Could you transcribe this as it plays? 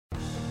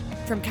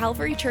From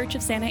Calvary Church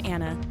of Santa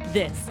Ana,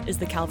 this is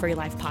the Calvary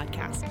Life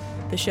Podcast,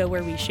 the show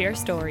where we share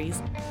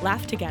stories,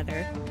 laugh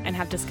together, and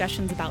have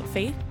discussions about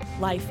faith,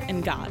 life,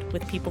 and God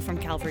with people from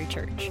Calvary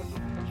Church.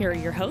 Here are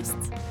your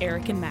hosts,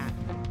 Eric and Matt.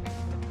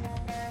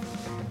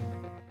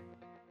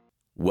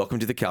 Welcome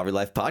to the Calvary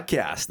Life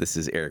Podcast. This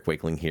is Eric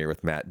Wakeling here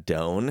with Matt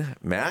Doan.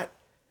 Matt,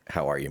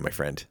 how are you, my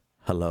friend?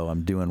 Hello,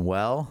 I'm doing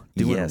well.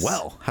 Yes.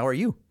 How are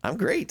you? I'm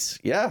great.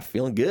 Yeah,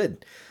 feeling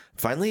good.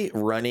 Finally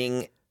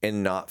running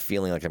and not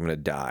feeling like I'm going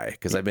to die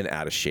because I've been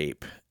out of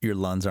shape. Your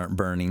lungs aren't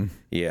burning.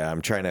 Yeah,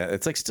 I'm trying to.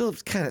 It's like still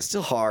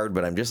hard,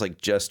 but I'm just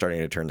starting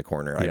to turn the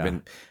corner. Yeah.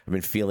 I've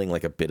been feeling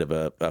like a bit of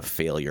a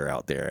failure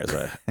out there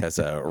as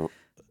a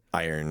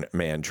Iron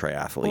Man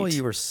triathlete. Well,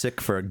 you were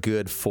sick for a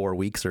good 4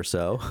 weeks or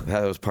so.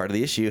 That was part of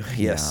the issue.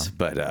 Yes, Yeah.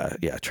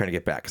 but trying to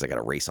get back because I got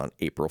a race on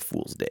April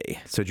Fool's Day.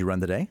 So did you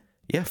run today?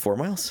 Yeah, 4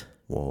 miles.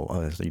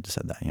 Whoa, so you just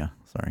said that. Yeah,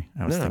 sorry.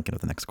 I was thinking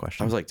of the next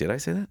question. I was like, did I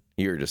say that?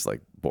 You're just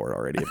like bored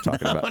already of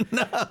talking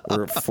about.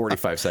 We're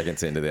 45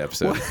 seconds into the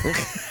episode.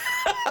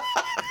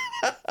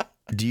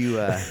 Do you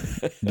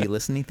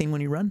listen to anything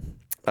when you run?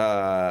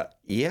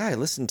 Yeah, I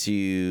listen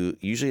to.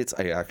 Usually,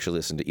 I actually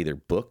listen to either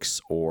books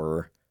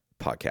or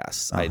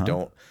podcasts. I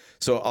don't.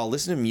 So I'll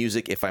listen to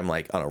music if I'm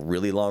like on a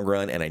really long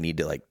run and I need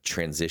to like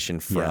transition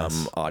from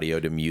audio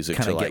to music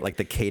Kind to of like get like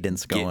the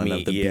cadence get going me,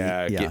 of the beat.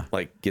 Yeah.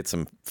 get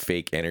some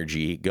fake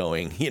energy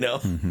going, you know?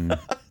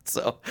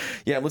 So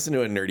yeah, I'm listening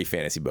to a nerdy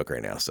fantasy book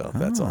right now. So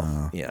that's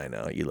all. Yeah, I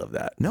know. You love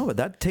that. No, but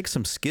that takes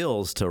some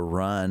skills to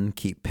run,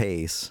 keep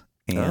pace,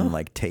 and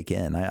like take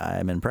in.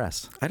 I'm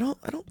impressed. I don't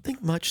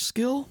think much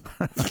skill.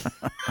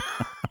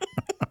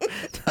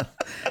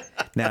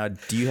 Now,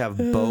 do you have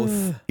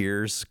both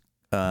ears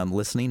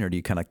listening, or do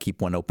you kind of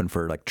keep one open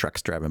for like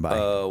trucks driving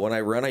by? When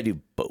I run, I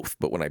do both,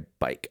 but when I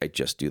bike, I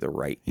just do the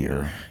right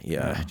ear.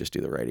 Yeah, I just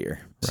do the right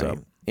ear. So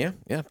yeah,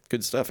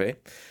 good stuff, eh?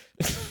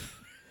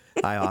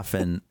 I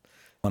often,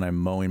 when I'm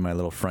mowing my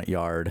little front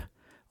yard,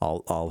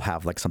 I'll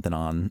have like something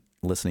on,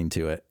 listening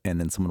to it, and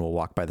then someone will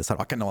walk by the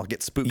sidewalk and I'll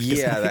get spooked.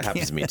 Yeah, that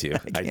happens to me too.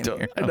 I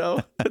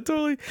know,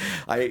 totally.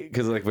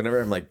 Because like whenever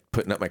I'm like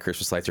putting up my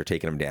Christmas lights or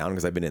taking them down,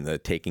 because I've been in the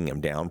taking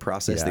them down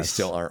process, they Yes.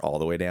 still aren't all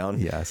the way down.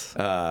 Yes.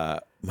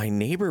 My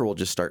neighbor will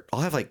just start. I'll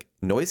have like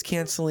noise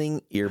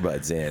canceling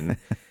earbuds in,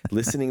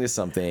 listening to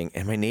something,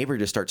 and my neighbor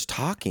just starts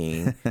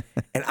talking,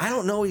 and I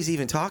don't know he's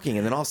even talking,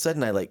 and then all of a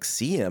sudden I like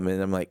see him,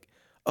 and I'm like,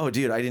 oh,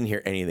 dude, I didn't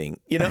hear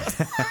anything, you know?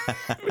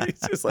 He's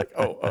just like,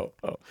 oh.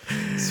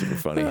 Super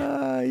funny.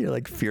 You're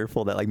like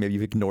fearful that like maybe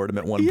you've ignored him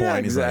at one Yeah,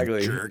 point. exactly.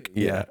 He's like, jerk.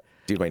 Yeah.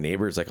 Dude, my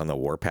neighbor's like on the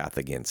warpath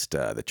against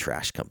the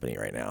trash company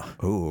right now.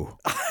 Ooh,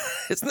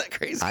 Isn't that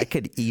crazy? I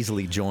could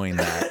easily join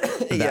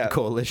that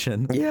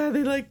coalition. Yeah,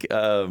 they like,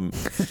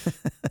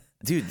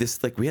 dude,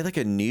 this like, we had like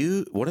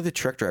one of the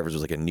truck drivers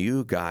was like a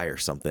new guy or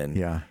something.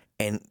 Yeah.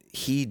 And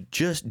he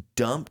just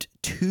dumped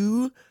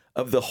 2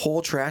 of the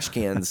whole trash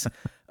cans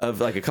of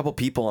like a couple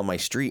people on my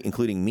street,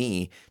 including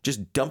me,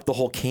 just dumped the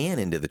whole can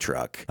into the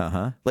truck.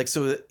 Like,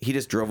 so that he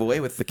just drove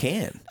away with the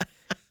can.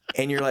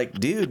 And you're like,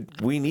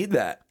 dude, we need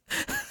that.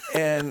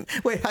 And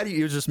Wait, how do you?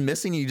 You're just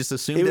missing? You just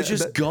assumed it was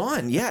just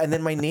gone. Yeah. And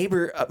then my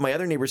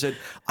other neighbor said,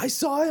 I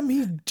saw him.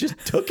 He just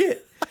took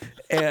it.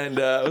 And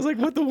I was like,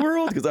 what the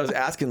world? Because I was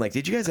asking, like,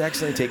 did you guys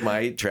actually take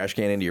my trash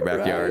can into your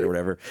backyard or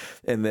whatever?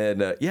 And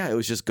then, it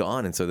was just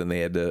gone. And so then they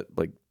had to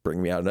like bring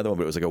me out another one,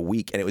 but it was like a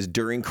week. And it was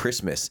during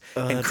Christmas.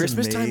 And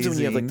Christmas time's when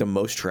you have like the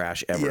most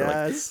trash ever.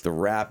 Yes. Like the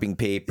wrapping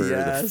paper,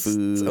 the It's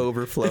food.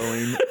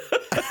 overflowing.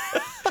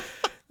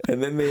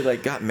 And then they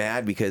like got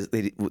mad because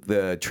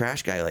the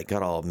trash guy like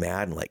got all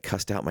mad and like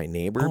cussed out my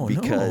neighbor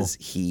because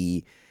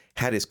he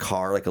had his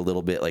car like a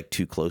little bit like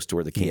too close to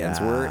where the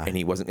cans were, and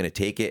he wasn't going to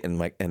take it. And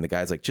the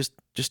guy's like, just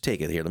take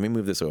it here. Let me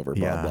move this over.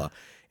 Blah blah.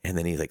 And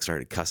then he like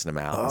started cussing him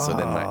out. And so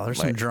then there's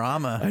some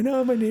drama. I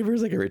know my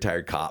neighbor's like a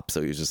retired cop,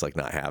 so he was just like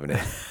not having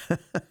it.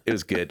 It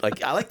was good.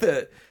 Like I like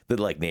the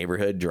like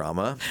neighborhood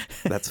drama.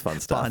 That's fun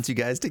stuff. Bonds you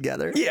guys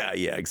together. Yeah,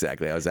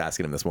 exactly. I was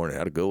asking him this morning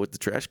how to go with the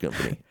trash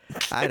company.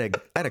 I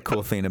had a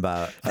cool thing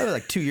about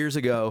like 2 years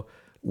ago.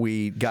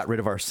 We got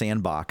rid of our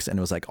sandbox and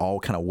it was like all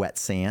kind of wet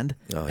sand.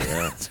 Oh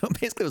yeah. So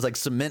basically it was like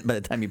cement by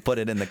the time you put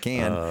it in the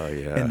can. Oh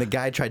yeah. And the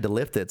guy tried to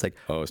lift it. It's like,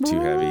 oh, it's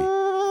too heavy.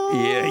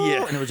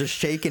 Yeah. And it was just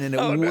shaking and it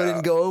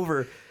wouldn't go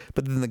over.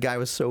 But then the guy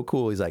was so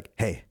cool. He's like,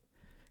 hey,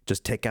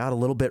 just take out a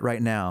little bit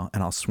right now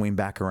and I'll swing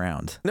back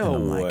around. No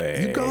and I'm way.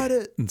 Like, you got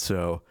it. And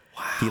so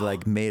he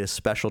like made a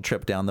special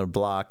trip down the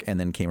block and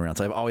then came around.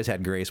 So I've always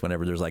had grace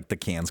whenever there's like the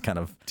cans kind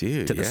of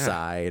to the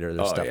side or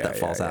there's stuff that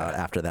falls out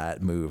after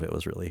that move. It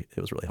was really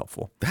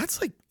helpful.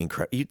 That's like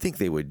incredible. You'd think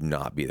they would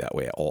not be that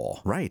way at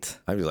all. Right.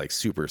 I was like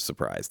super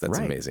surprised. That's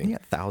amazing. You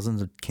got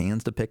thousands of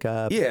cans to pick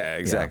up. Yeah,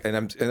 exactly. Yeah.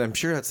 And I'm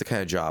sure that's the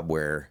kind of job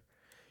where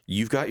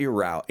you've got your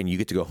route and you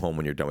get to go home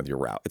when you're done with your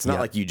route. It's not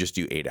like you just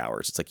do 8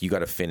 hours. It's like you got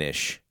to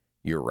finish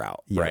your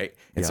route, right?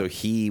 And so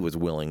he was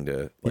willing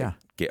to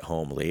get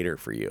home later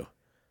for you.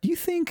 Do you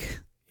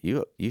think did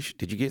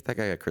you get that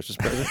guy a Christmas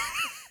present?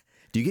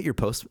 Do you get your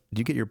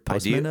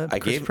postman a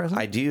Christmas present?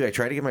 I do. I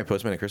try to get my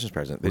postman a Christmas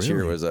present. This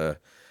year was a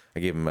I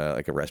gave him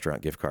like a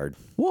restaurant gift card.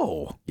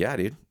 Whoa. Yeah,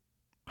 dude.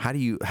 How do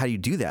you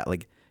do that?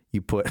 Like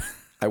you put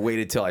I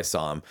waited till I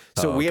saw him.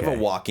 So we have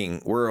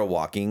we're a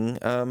walking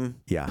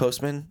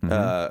postman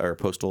or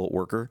postal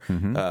worker.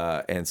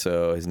 And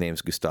so his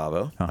name's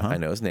Gustavo. I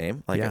know his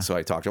name. So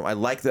I talked to him. I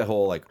like the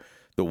whole like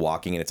the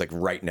walking, and it's like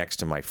right next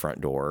to my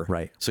front door.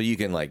 Right. So you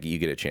can you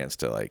get a chance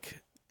to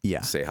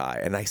say hi,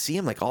 and I see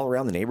him like all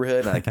around the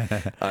neighborhood.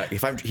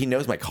 Like he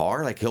knows my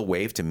car, like he'll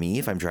wave to me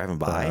if I'm driving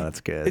by. Oh,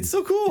 that's good. It's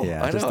so cool.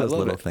 Yeah, I just know, those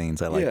little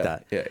things. I like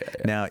that. Yeah.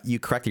 Now you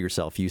corrected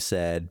yourself. You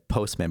said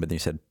postman, but then you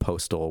said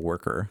postal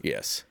worker.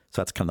 Yes.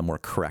 So that's kind of the more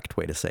correct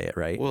way to say it,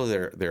 right? Well,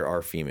 there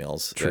are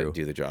females that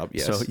do the job.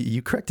 Yes. So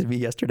you corrected me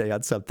yesterday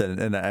on something,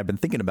 and I've been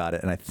thinking about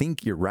it, and I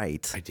think you're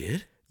right. I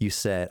did? I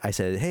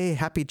said, hey,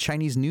 happy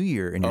Chinese New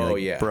Year. And you're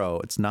like, bro,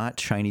 it's not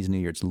Chinese New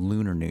Year, it's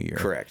Lunar New Year.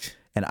 Correct.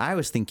 And I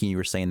was thinking you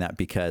were saying that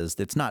because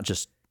it's not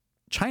just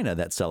China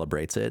that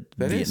celebrates it.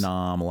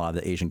 Vietnam, a lot of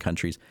the Asian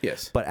countries.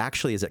 Yes. But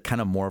actually, is it kind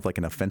of more of like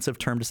an offensive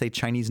term to say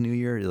Chinese New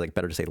Year? Is it like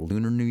better to say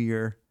Lunar New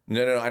Year?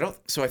 No, I don't.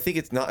 So I think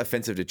it's not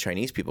offensive to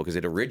Chinese people because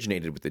it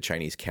originated with the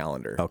Chinese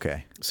calendar.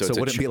 Okay. So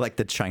would it be like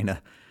the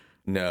China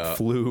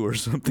flu or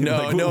something?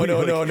 No.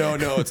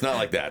 It's not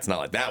like that. It's not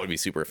like that would be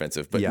super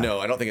offensive. But no,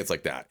 I don't think it's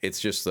like that. It's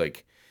just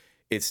like,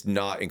 it's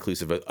not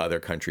inclusive of other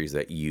countries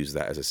that use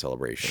that as a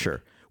celebration.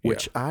 Sure.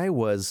 Which I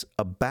was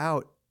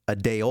about a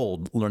day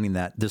old learning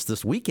that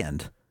this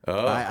weekend.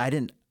 Oh. I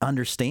didn't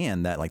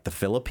understand that like the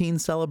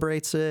Philippines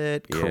celebrates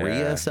it.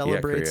 Korea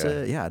celebrates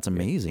it. Yeah, it's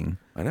amazing.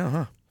 I know,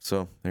 huh?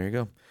 So there you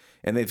go.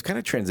 And they've kind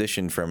of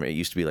transitioned from, it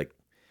used to be like,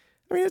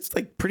 I mean, it's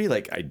like pretty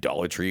like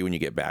idolatry when you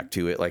get back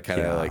to it, like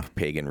kind of like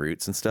pagan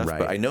roots and stuff. Right.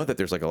 But I know that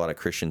there's like a lot of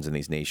Christians in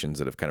these nations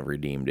that have kind of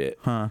redeemed it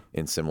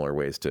in similar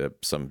ways to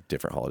some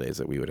different holidays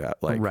that we would have,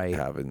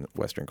 have in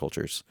Western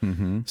cultures.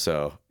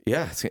 So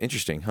yeah, it's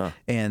interesting, huh?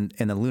 And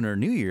the Lunar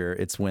New Year,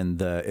 it's when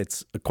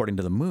it's according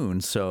to the moon.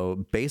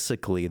 So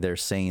basically, they're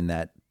saying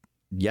that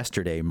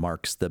yesterday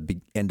marks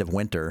the end of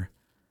winter,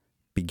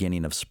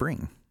 beginning of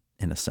spring,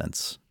 in a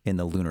sense, in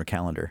the lunar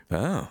calendar.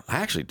 Oh,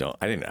 I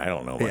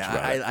don't know much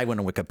about it. I went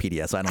on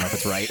Wikipedia, so I don't know if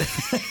it's right.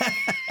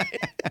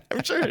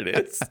 I'm sure it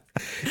is.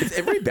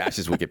 Everybody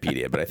bashes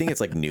Wikipedia, but I think it's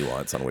like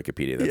nuance on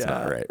Wikipedia that's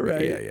not right.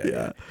 Right.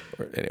 Yeah.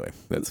 Anyway,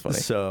 that's funny.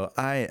 So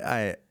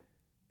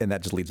and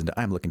that just leads into,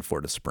 I'm looking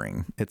forward to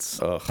spring. I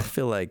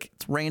feel like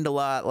it's rained a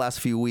lot last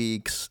few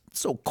weeks.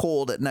 It's so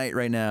cold at night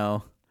right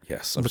now.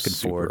 Yes, I'm looking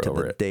forward to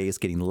the days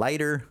getting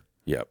lighter.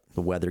 Yep.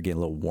 The weather getting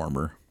a little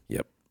warmer.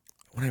 Yep.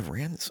 When I've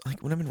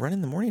been running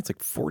in the morning, it's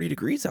like 40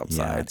 degrees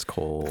outside. Yeah, it's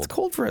cold. It's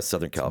cold for us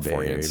Southern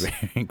Californians.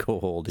 Very, very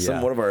cold.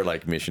 Yeah. One of our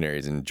like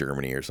missionaries in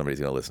Germany or somebody's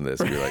gonna listen to this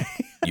and be like,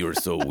 "You are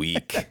so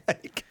weak.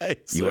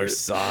 You are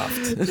soft."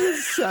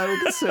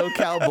 So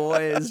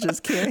cowboys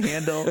just can't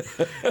handle.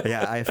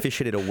 Yeah, I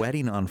officiated a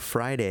wedding on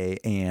Friday,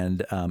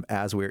 and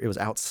it was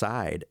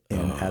outside,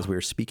 and as we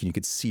were speaking, you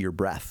could see your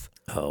breath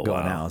going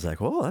out. I was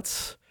like, "Well,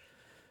 that's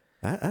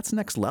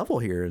next level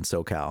here in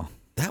SoCal."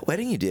 That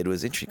wedding you did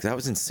was interesting because that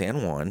was in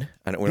San Juan.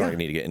 We're not going to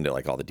need to get into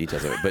like all the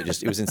details of it, but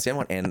it was in San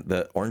Juan, and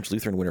the Orange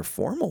Lutheran Winter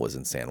Formal was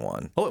in San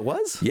Juan. Oh, it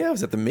was? Yeah, it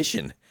was at the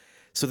Mission.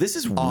 So this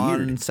is weird.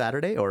 On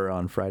Saturday or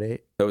on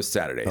Friday? That was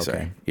Saturday. Okay.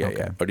 Sorry. Yeah, okay.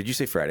 yeah. Oh, did you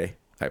say Friday?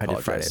 I apologize. I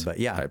did Friday, but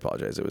yeah, I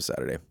apologize. It was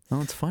Saturday.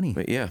 Oh, it's funny.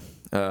 But yeah.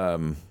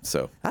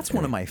 So that's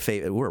one of my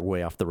favorite. We're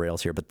way off the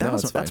rails here, but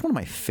that's one of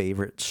my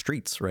favorite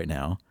streets right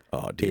now.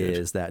 Oh, dude.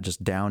 Is that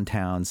just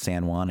downtown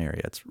San Juan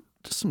area? It's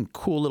just some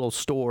cool little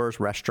stores,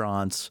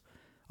 restaurants.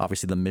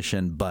 Obviously the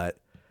Mission, but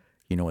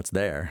you know what's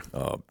there?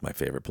 Oh, my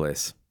favorite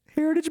place.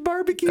 Heritage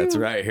Barbecue. That's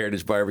right.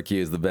 Heritage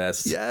Barbecue is the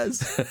best.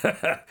 Yes.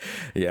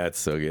 Yeah, it's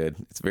so good.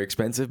 It's very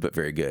expensive, but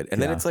very good.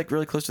 And then it's like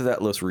really close to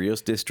that Los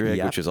Rios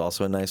district, which is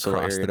also a nice little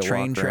area to walk around.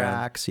 Train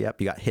tracks.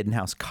 Yep. You got Hidden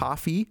House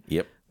Coffee.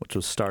 Yep. Which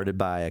was started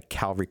by a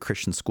Calvary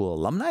Christian School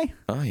alumni.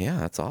 Oh, yeah.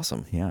 That's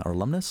awesome. Yeah. Or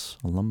alumnus.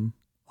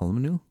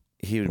 Alumnu.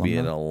 He would be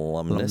an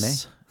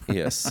alumnus.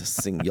 Yes,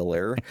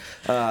 singular.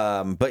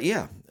 But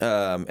yeah.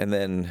 And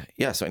then,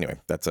 so anyway,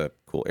 that's a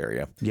cool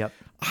area. Yep.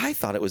 I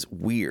thought it was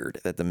weird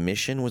that the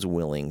Mission was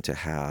willing to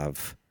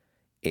have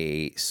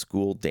a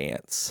school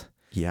dance.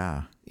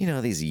 Yeah. You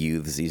know, these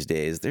youths these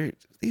days, a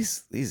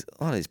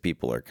lot of these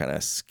people are kind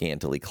of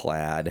scantily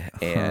clad,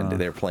 and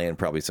they're playing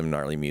probably some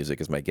gnarly music,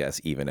 is my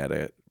guess, even at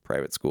a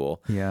private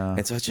school. Yeah.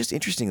 And so it's just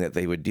interesting that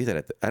they would do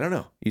that. I don't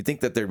know. You'd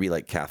think that there'd be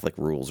like Catholic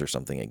rules or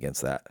something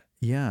against that.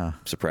 Yeah.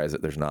 I'm surprised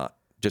that there's not.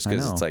 Just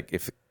because it's like,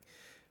 if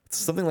it's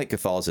something like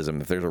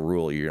Catholicism, if there's a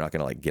rule, you're not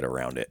going to like get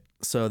around it.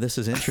 So this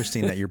is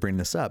interesting that you're bringing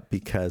this up,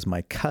 because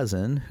my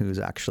cousin, who's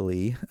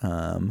actually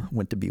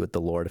went to be with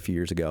the Lord a few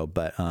years ago,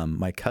 but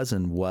my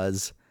cousin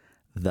was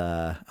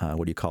the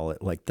what do you call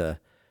it? Like the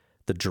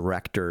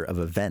director of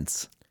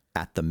events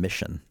at the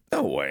Mission.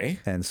 No way.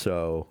 And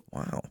so,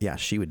 yeah,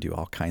 she would do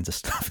all kinds of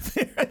stuff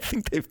there. I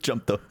think they've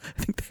jumped the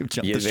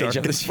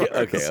shark.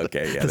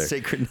 Okay, yeah. The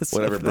sacredness,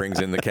 whatever brings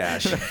in the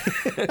cash.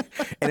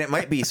 And it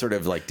might be sort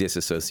of like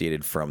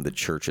disassociated from the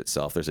church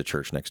itself. There's a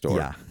church next door.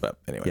 Yeah. But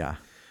anyway. Yeah.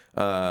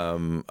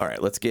 All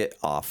right, let's get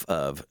off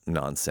of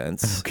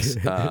nonsense.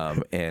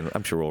 Okay. And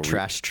I'm sure we'll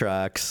trash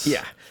trucks.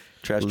 Yeah,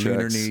 trash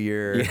Lunar trucks. New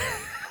Year.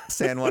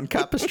 San Juan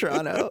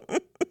Capistrano.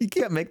 You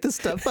can't make this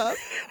stuff up.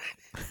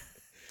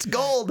 It's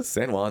gold.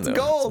 San Juan, though.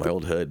 Gold. It's my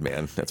old hood,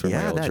 man. That's where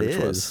my old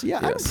church was. Yeah,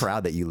 yes. I'm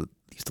proud that you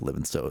used to live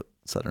in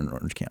Southern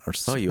Orange County.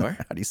 Oh, you are?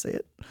 How do you say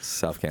it?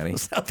 South County.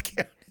 South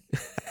County.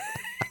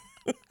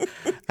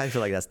 I feel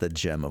like that's the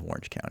gem of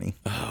Orange County.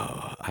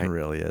 Oh, it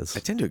really is.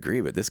 I tend to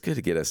agree, but this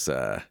could get us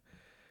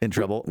in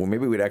trouble. Well,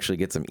 maybe we'd actually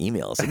get some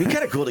emails. It'd be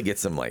kind of cool to get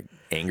some like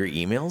angry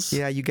emails.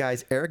 Yeah, you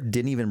guys. Eric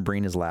didn't even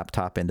bring his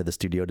laptop into the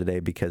studio today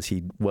because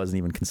he wasn't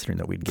even considering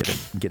that we'd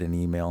get an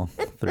email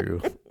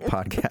through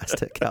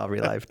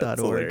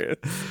podcast@calvarylife.org.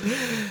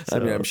 So, I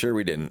mean, I'm sure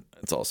we didn't.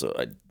 It's also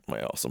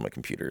my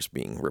computer's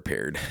being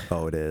repaired.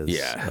 Oh, it is.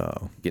 Yeah.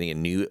 Oh. Getting a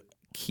new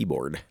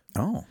keyboard.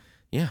 Oh.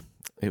 Yeah.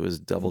 It was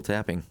double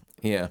tapping.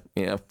 Yeah.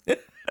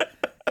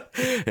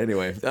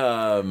 Anyway,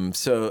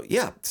 so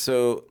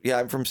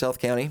I'm from South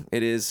County.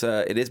 It is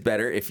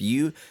better. If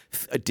you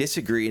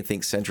disagree and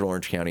think Central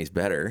Orange County is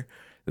better,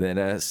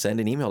 then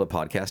send an email to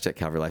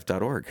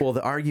podcast@calvarylife.org. Well,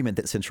 the argument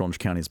that Central Orange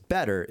County is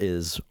better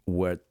is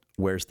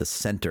where's the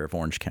center of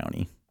Orange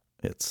County?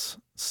 It's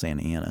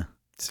Santa Ana.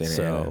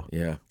 Santa Ana,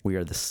 yeah. We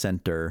are the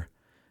center.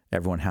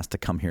 Everyone has to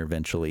come here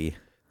eventually.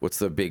 What's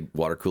the big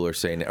water cooler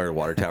saying, or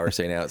water tower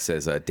saying now? It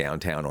says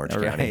downtown Orange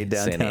County. Right,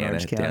 downtown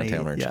Orange County.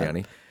 Downtown Orange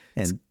County.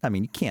 And I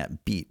mean, you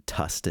can't beat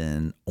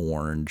Tustin,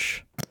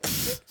 Orange.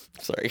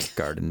 Sorry,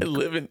 Garden. I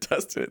live in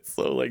Tustin. It's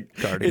so like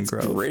Garden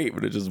Grove. Great,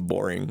 but it's just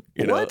boring.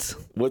 You What?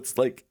 know? What's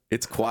like?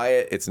 It's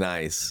quiet. It's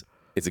nice.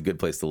 It's a good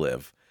place to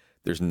live.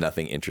 There's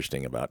nothing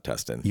interesting about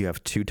Tustin. You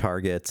have 2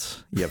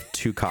 Targets. You have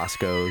 2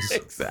 Costcos.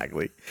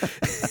 Exactly.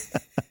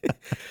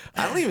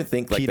 I don't even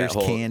think like Peters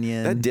that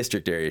Canyon. That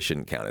district area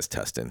shouldn't count as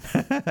Tustin.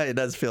 It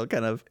does feel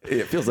kind of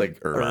It feels like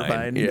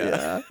Irvine.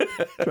 Yeah.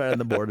 Right on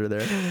the border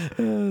there.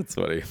 That's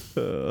funny.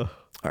 All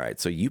right.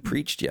 So you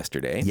preached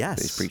yesterday.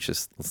 Yes. You preached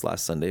this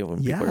last Sunday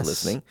when people are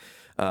listening.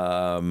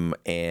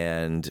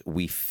 And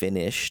we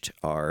finished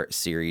our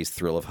series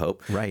Thrill of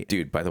Hope. Right.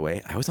 Dude, by the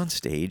way, I was on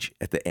stage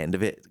at the end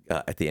of it,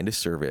 at the end of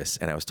service,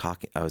 and I was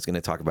going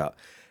to talk about,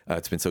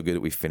 it's been so good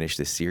that we finished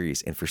this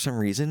series. And for some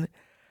reason,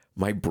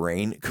 my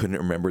brain couldn't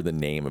remember the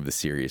name of the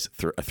series,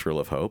 A Thrill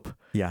of Hope.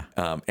 Yeah.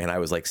 And I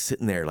was like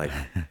sitting there, like,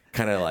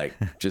 kind of like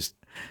just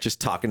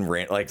talking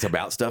like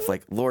about stuff,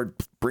 like, Lord,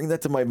 bring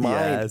that to my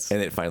mind. Yes.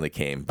 And it finally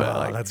came. But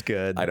like, that's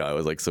good. I know, I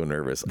was like so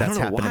nervous. That's I don't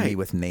know happened why. to me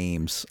with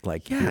names.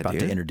 Like you're about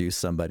to introduce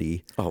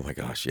somebody. Oh my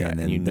gosh, yeah. And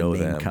then you the know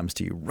name them. comes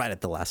to you right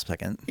at the last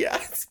second. Yeah,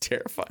 it's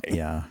terrifying.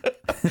 Yeah.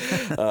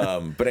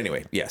 But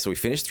anyway, yeah, so we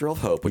finished Thrill of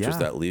Hope, which was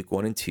Yeah. that Luke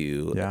 1 and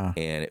 2. Yeah.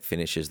 And it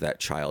finishes that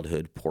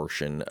childhood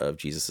portion of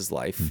Jesus's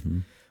life,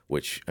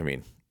 which, I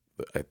mean,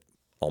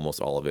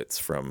 almost all of it's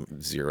from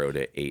 0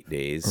 to 8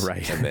 days.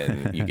 Right. And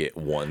then you get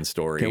one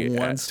story Get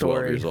one at story.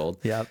 12 years old.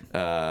 Yep.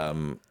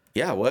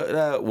 Yeah.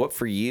 What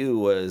for you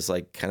was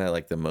like kind of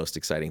like the most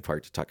exciting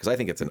part to talk? Because I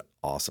think it's an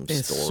awesome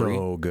It's story.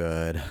 so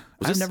good.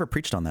 I've this- never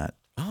preached on that.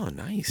 Oh,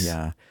 nice.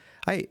 Yeah.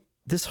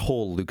 This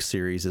whole Luke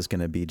series is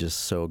going to be just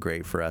so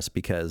great for us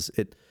because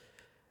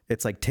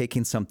it's like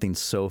taking something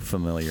so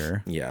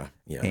familiar. Yeah.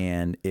 Yeah.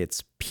 And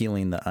it's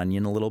peeling the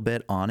onion a little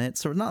bit on it.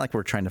 So it's not like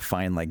we're trying to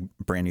find like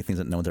brand new things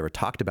that no one's ever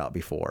talked about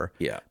before.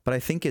 Yeah. But I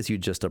think as you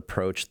just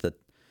approach the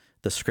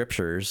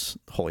scriptures,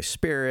 Holy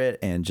Spirit,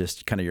 and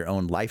just kind of your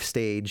own life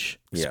stage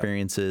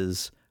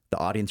experiences, the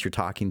audience you're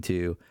talking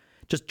to,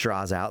 just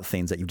draws out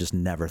things that you've just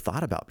never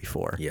thought about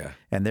before. Yeah.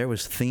 And there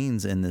was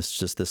things in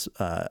this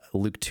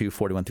Luke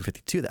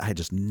 2:41-52 that I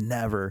just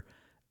never,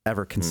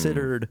 ever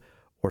considered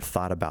or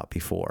thought about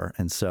before.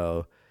 And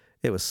so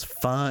it was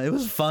fun. It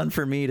was fun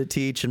for me to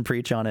teach and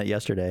preach on it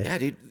yesterday. Yeah,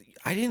 dude.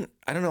 I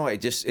don't know.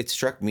 It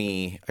struck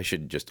me. I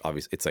should just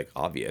it's like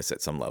obvious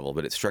at some level,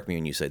 but it struck me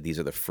when you said these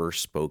are the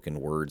first spoken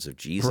words of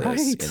Jesus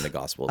in the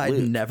Gospel of Luke.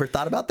 I never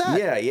thought about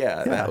that.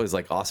 Yeah. That was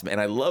like awesome. And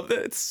I love that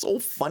it's so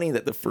funny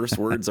that the first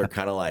words are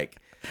kind of like,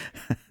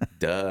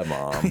 duh,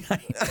 mom.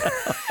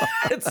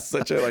 It's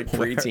such a like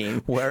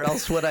preteen. Where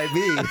else would I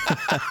be?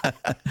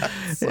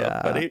 So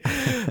funny.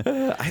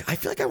 I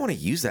feel like I want to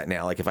use that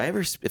now. Like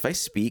if I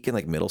speak in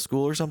like middle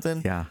school or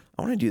something, Yeah.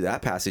 I want to do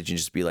that passage and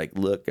just be like,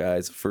 look,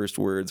 guys, first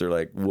words are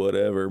like,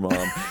 whatever,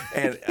 mom.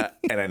 and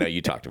I know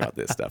you talked about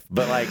this stuff,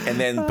 but like,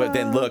 but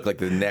then look, like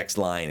the next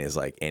line is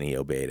like, and he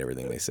obeyed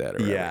everything they said.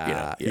 Or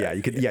whatever, you know?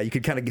 You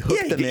could kind of hook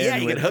them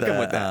in. You could hook them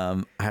with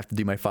that. I have to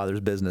do my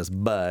Father's business,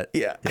 but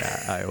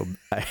I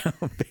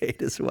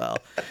obeyed as well.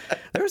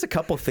 There was a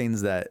couple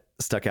things that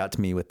stuck out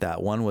to me with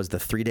that. One was the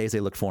 3 days they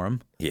looked for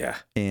him. Yeah.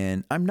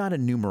 And I'm not a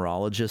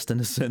numerologist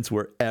in a sense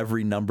where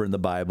every number in the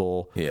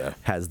Bible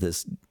has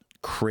this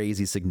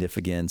crazy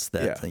significance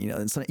that, you know,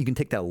 and you can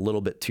take that a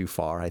little bit too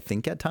far, I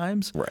think, at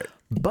times. Right.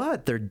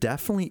 But there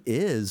definitely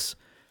is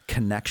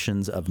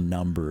connections of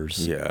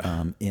numbers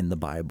in the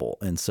Bible.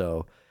 And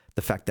so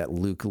the fact that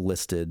Luke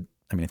listed,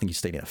 I mean, I think he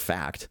stated a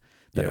fact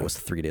that it was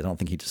 3 days. I don't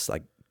think he just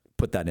like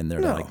put that in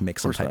there to like make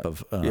some type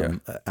of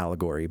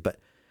allegory.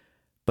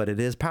 But but it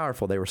is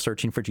powerful. They were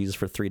searching for Jesus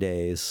for 3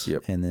 days.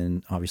 Yep. And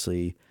then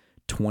obviously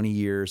 20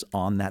 years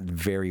on that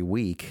very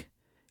week,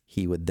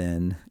 he would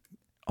then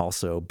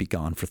also be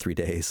gone for 3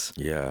 days.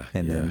 Yeah.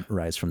 And yeah. then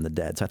rise from the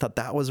dead. So I thought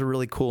that was a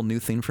really cool new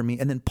thing for me.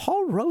 And then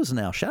Paul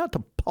Rosenau, shout out to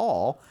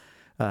Paul,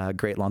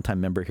 great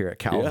longtime member here at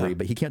Calvary, Yeah.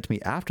 but he came up to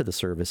me after the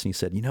service and he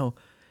said,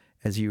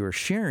 as you were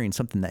sharing,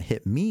 something that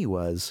hit me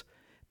was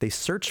they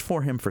searched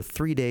for him for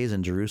 3 days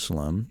in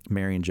Jerusalem,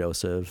 Mary and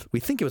Joseph. We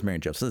think it was Mary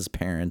and Joseph, his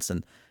parents,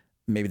 and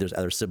maybe there's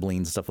other siblings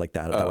and stuff like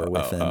that that were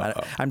with him.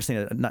 I'm just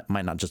saying it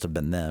might not just have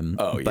been them.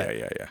 Oh, but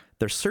yeah.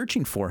 They're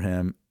searching for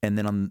him, and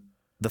then on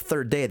the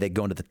third day, they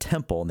go into the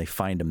temple and they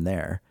find him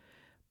there.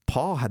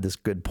 Paul had this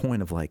good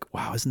point of like,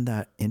 wow, isn't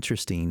that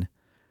interesting?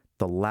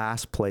 The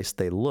last place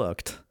they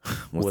looked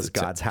was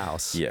God's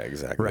house. Yeah,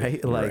 exactly.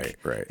 Right? Like,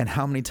 right. And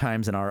how many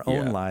times in our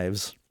own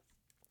lives,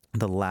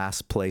 the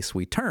last place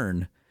we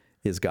turn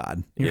is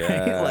God.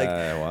 Yeah, Like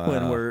wow.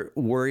 when we're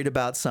worried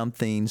about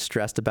something,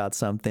 stressed about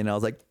something, I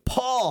was like,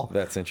 Paul,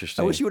 That's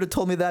interesting. I wish you would have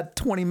told me that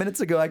 20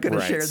 minutes ago. I could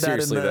have shared that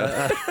in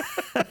the...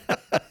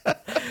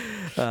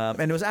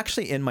 and it was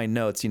actually in my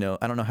notes. I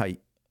don't know how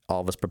all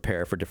of us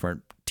prepare for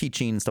different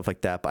teaching and stuff like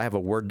that, but I have a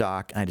Word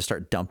doc and I just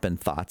start dumping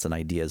thoughts and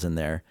ideas in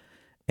there.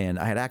 And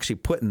I had actually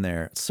put in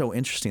there, it's so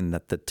interesting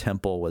that the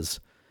temple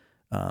was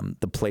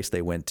the place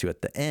they went to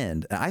at the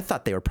end. And I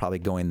thought they were probably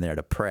going there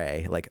to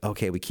pray. Like,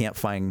 okay, we can't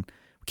find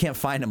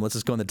him. Let's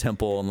just go in the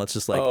temple and let's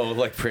just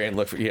like pray and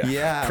look for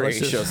pray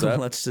shows up.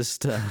 Let's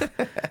just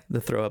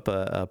throw up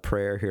a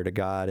prayer here to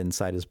God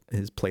inside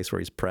his place where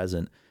he's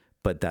present.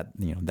 But that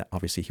that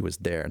obviously he was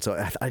there, and so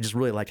I just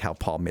really like how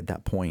Paul made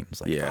that point.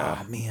 It's like,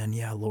 oh man,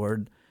 yeah,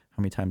 Lord,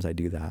 how many times I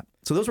do that.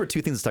 So those were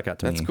two things that stuck out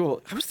to me. That's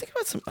cool. I was thinking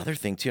about some other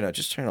thing too, and I was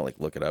just trying to like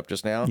look it up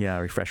just now. Yeah,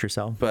 refresh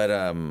yourself. But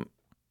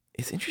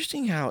it's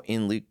interesting how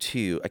in Luke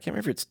 2, I can't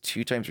remember if it's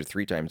 2 times or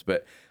 3 times,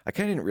 but I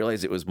kind of didn't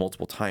realize it was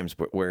multiple times,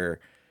 but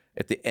where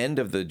at the end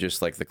of the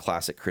just like the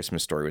classic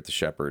Christmas story with the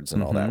shepherds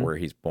and all that, where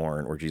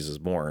Jesus is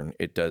born,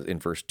 it does in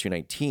verse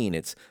 219,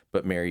 it's,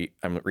 but Mary,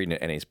 I'm reading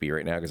it NASB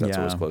right now because that's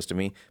what was close to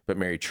me, but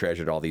Mary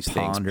treasured all these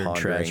things,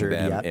 pondering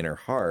them in her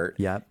heart.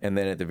 Yep. And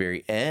then at the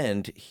very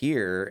end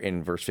here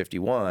in verse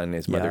 51,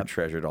 his mother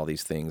treasured all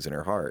these things in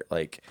her heart.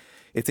 Like,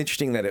 it's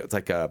interesting that it's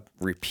like a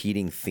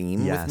repeating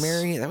theme with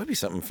Mary. That would be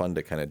something fun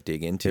to kind of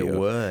dig into. It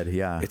would,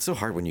 yeah. It's so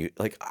hard when you,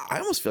 like, I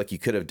almost feel like you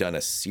could have done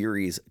a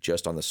series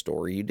just on the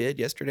story you did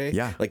yesterday.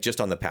 Yeah. Like just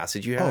on the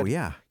passage you had. Oh,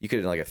 yeah. You could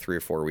have done like a 3 or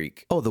 4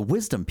 week. Oh, the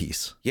wisdom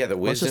piece. Yeah, the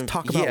wisdom. Let's just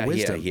talk about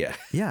wisdom. Yeah.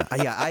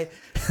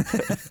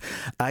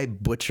 I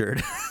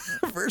butchered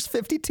verse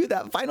 52,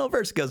 that final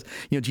verse goes,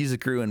 Jesus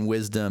grew in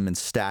wisdom and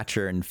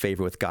stature and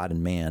favor with God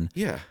and man.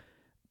 Yeah.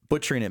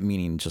 Butchering it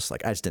meaning just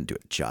like, I just didn't do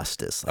it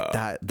justice.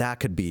 Like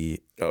that could be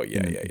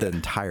the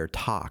entire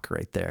talk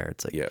right there.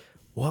 It's like,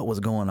 what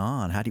was going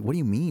on? What do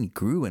you mean he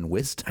grew in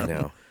wisdom? I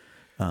know.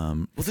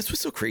 Well, this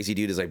was so crazy,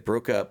 dude, is I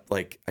broke up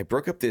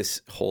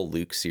this whole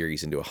Luke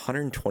series into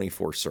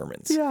 124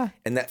 sermons. Yeah.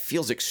 And that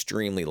feels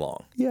extremely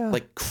long. Yeah.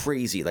 Like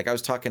crazy. Like I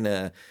was talking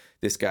to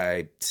this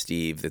guy,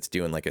 Steve, that's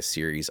doing like a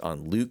series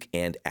on Luke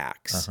and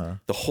Acts,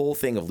 the whole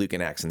thing of Luke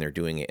and Acts, and they're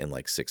doing it in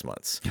like 6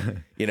 months,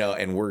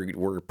 and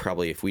we're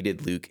probably, if we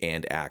did Luke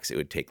and Acts, it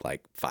would take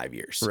like 5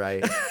 years.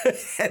 Right.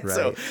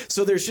 Right.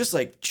 So there's just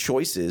like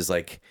choices,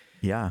 like,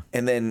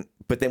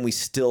 but then we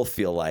still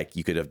feel like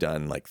you could have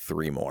done like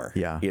 3 more.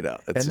 Yeah.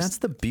 That's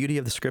the beauty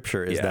of the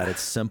scripture is that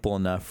it's simple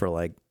enough for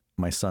like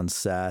my son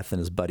Seth and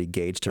his buddy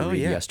Gage to read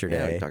yesterday.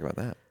 Yeah, we can talk about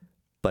that.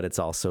 But it's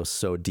also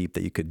so deep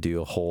that you could do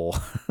a whole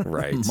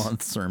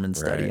month sermon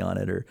study on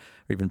it or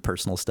even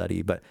personal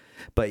study. But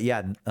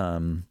yeah,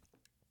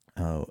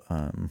 pondered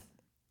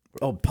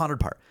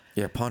part.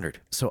 Yeah, pondered.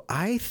 So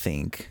I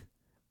think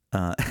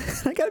I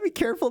got to be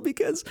careful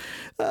because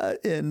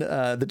in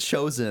The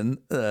Chosen,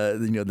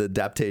 the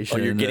adaptation.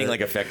 Oh, you're getting like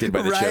affected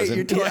by The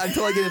Chosen. I'm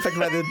totally getting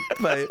affected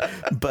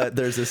but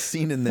there's a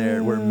scene in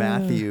there where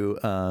Matthew,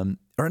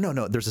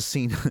 there's a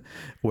scene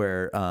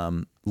where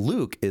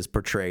Luke is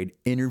portrayed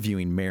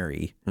interviewing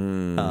Mary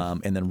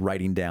and then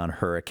writing down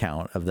her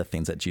account of the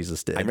things that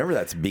Jesus did. I remember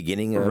that's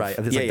beginning of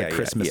the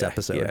Christmas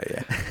episode.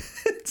 Yeah.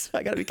 So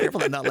I got to be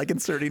careful that not like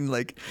inserting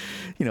like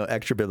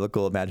extra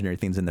biblical imaginary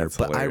things in there.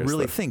 But I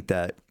really think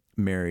that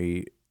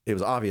Mary, it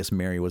was obvious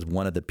Mary was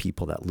one of the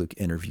people that Luke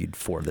interviewed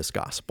for this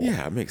gospel.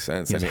 Yeah, it makes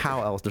sense.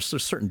 How else? There's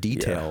certain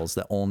details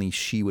that only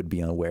she would be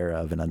aware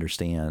of and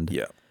understand.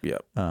 Yeah.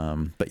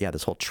 But yeah,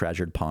 this whole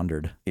treasured,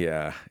 pondered.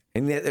 Yeah.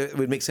 And it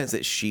would make sense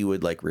that she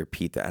would like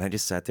repeat that. And I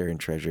just sat there and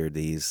treasured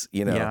these,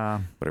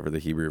 whatever the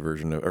Hebrew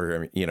version of,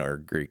 or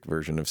Greek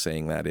version of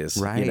saying that is,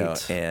 right.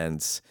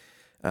 And,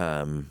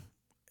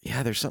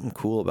 there's something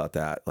cool about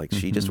that. Like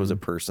she just was a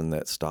person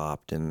that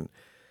stopped and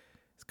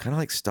kind of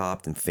like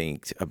stopped and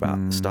think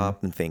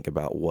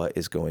about what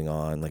is going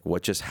on, like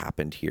what just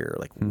happened here,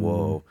 like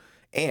whoa.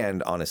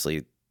 And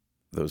honestly,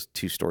 those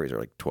 2 stories are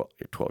like 12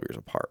 years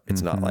apart.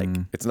 It's not like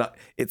it's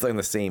like in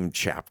the same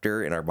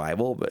chapter in our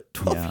Bible, but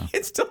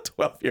it's still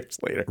 12 years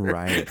later.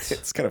 Right.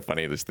 It's kind of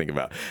funny to just think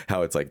about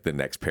how it's like the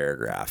next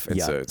paragraph,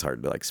 and so it's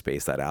hard to like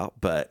space that out.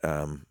 But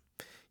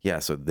yeah,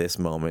 so this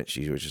moment,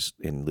 she was just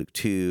in Luke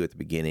 2 at the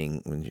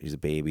beginning when she's a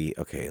baby.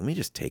 Okay, let me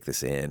just take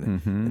this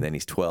in. And then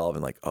he's 12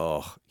 and like,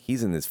 oh,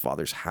 he's in his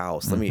father's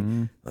house. Let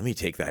me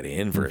take that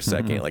in for a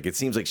second. Like, it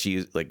seems like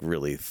she like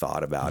really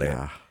thought about it.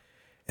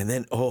 And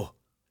then, oh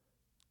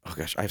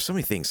gosh, I have so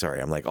many things.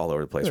 Sorry, I'm like all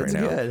over the place right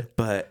now. Good.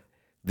 But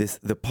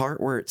the part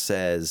where it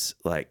says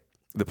like,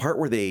 the part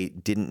where they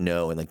didn't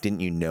know and like, didn't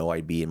you know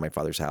I'd be in my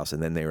father's house?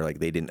 And then they were like,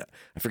 they didn't,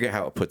 I forget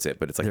how it puts it,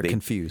 but it's like They're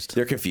confused.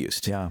 They're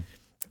confused. Yeah.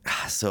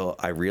 So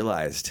I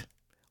realized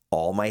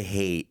all my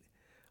hate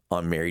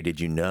on Mary Did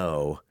You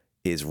Know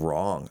is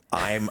wrong.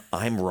 I'm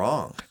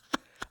wrong.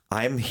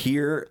 I'm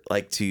here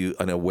like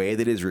in a way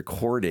that is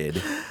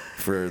recorded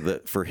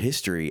for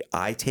history.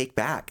 I take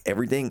back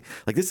everything.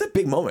 Like, this is a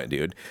big moment,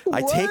 dude.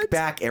 I take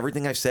back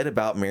everything I've said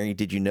about Mary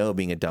Did You Know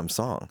being a dumb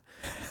song.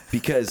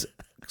 Because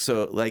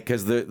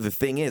the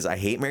thing is, I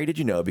hate Mary Did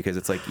You Know because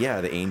it's like, yeah,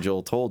 the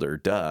angel told her,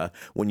 duh.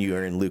 When you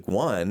are in Luke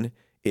 1,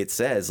 it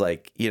says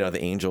like, you know,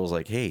 the angel's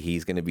like, hey,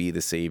 he's going to be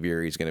the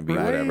savior. He's going to be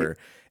whatever.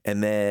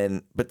 And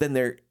then, but then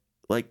they're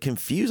like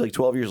confused like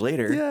 12 years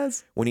later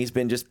when he's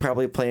been just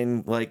probably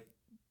playing like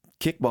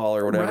kickball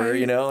or whatever,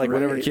 you know, like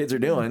whatever kids are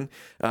doing.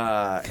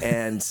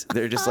 And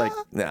they're just like,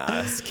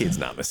 nah, this kid's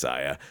not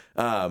Messiah.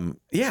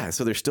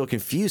 So they're still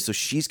confused. So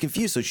she's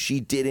confused. So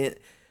she didn't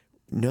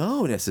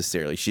know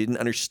necessarily. She didn't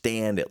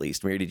understand, at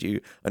least. Mary, did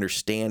you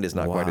understand is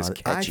not quite as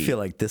catchy. I feel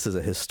like this is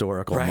a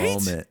historical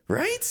moment.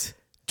 Right?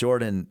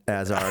 Jordan,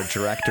 as our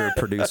director,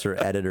 producer,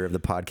 editor of the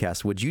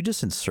podcast, would you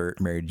just insert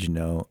Mary Did You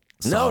Know?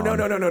 No.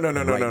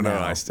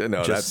 That's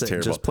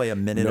terrible. Just play a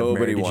minute of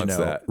Mary Did You Know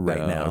that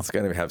right now. It's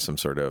going to have some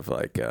sort of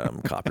like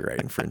copyright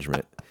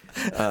infringement.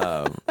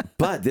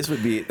 But this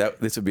would be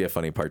a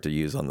funny part to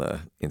use on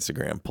the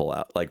Instagram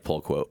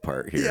pull quote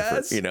part here.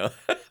 Yes. For, you know,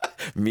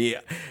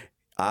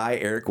 I,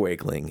 Eric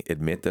Wakeling,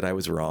 admit that I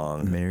was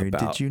wrong. Mary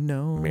Did You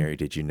Know? Mary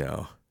Did You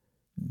Know?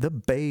 The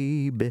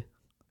baby,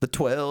 the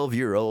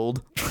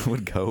 12-year-old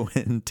would go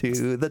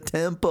into the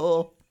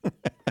temple.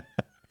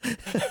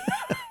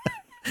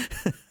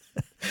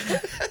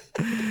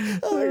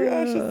 Oh my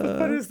gosh, that's the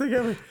funniest thing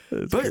ever.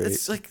 But great.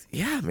 It's like,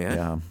 yeah, man.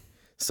 Yeah.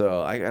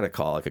 So I got to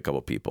call like a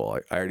couple people.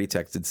 I already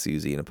texted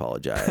Susie and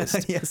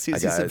apologized. Yeah,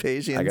 Susie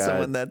Sapagian,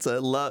 someone that's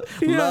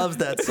loves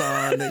that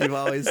song that you've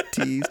always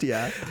teased.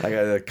 Yeah. I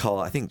got to call,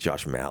 I think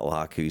Josh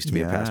Matlock, who used to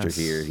be a pastor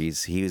here. He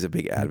was a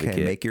big advocate.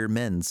 Okay, make your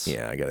amends.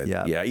 Yeah, I got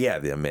to. Yeah,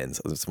 the amends.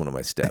 That's one of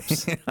my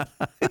steps.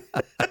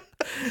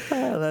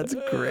 Oh, that's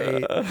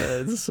great.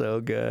 That's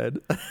so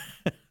good.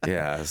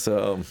 Yeah.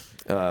 So,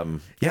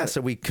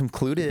 so we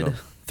concluded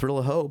Thrill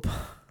of Hope.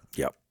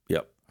 Yep.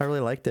 I really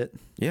liked it.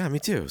 Yeah, me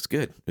too. It's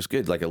good. It was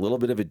good. Like a little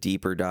bit of a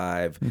deeper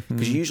dive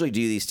because you usually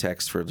do these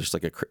texts for just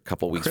like a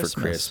couple weeks for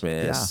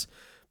Christmas. Yeah.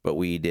 But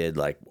we did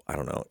like, I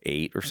don't know,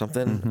 8 or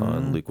something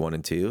on Luke 1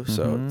 and 2.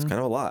 So it's kind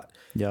of a lot.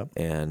 Yep.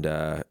 And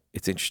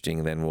it's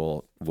interesting. Then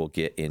we'll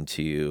get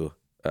into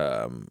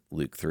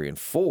Luke 3 and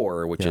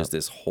 4, which is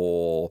this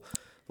whole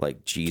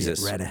like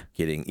Jesus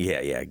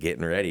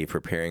getting ready,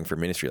 preparing for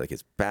ministry, like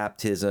his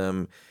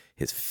baptism,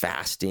 his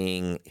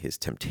fasting, his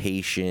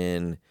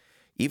temptation.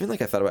 Even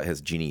like I thought about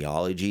his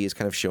genealogy is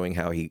kind of showing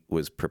how he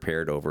was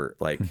prepared over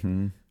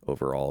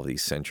over all of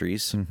these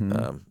centuries.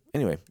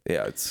 Anyway,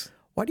 yeah, it's.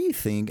 Why do you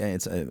think, and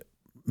it's a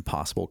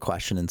impossible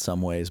question in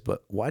some ways,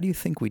 but why do you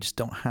think we just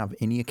don't have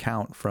any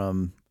account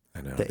from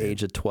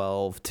age of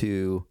 12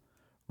 to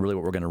really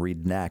what we're going to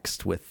read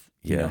next with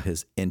you know,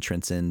 his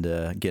entrance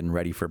into getting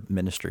ready for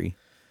ministry?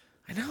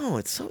 I know,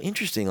 it's so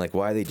interesting, like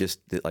why they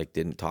just like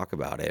didn't talk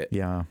about it.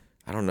 Yeah,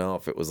 I don't know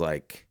if it was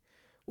like.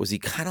 Was he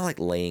kind of like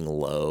laying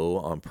low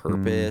on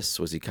purpose?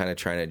 Was he kind of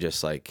trying to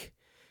just like,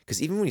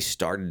 because even when he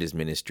started his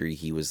ministry,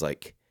 he was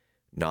like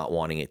not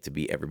wanting it to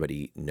be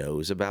everybody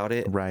knows about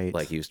it. Right.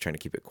 Like he was trying to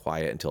keep it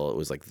quiet until it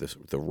was like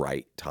the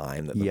right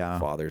time, that the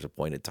Father's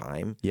appointed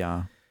time.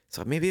 Yeah.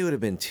 So maybe it would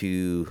have been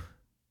it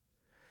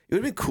would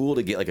have been cool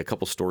to get like a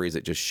couple stories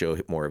that just show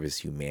more of his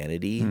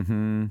humanity. I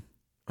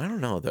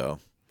don't know though.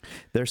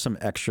 There's some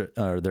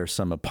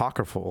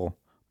apocryphal.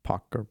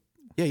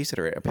 Yeah, you said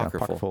it right.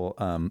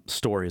 Apocryphal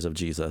stories of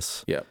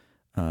Jesus. Yeah.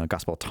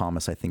 Gospel of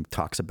Thomas, I think,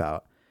 talks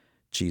about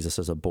Jesus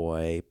as a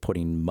boy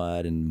putting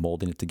mud and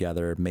molding it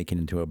together, making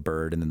it into a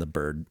bird, and then the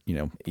bird,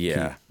 he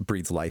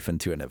breathes life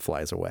into it and it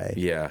flies away.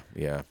 Yeah.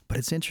 But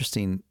it's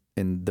interesting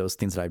in those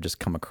things that I've just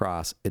come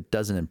across. It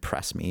doesn't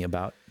impress me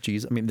about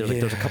Jesus. I mean,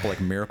 there's a couple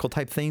like miracle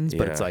type things,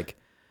 but it's like,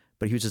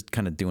 but he was just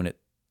kind of doing it,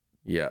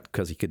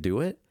 because he could do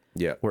it.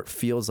 Yeah. Where it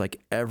feels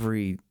like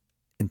every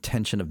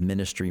intention of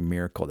ministry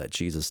miracle that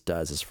Jesus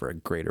does is for a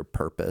greater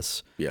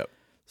purpose. Yep.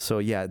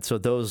 So so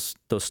those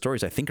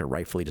stories I think are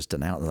rightfully just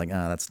denounced. Like,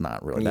 that's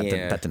not really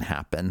that didn't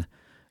happen.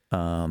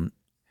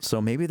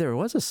 So maybe there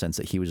was a sense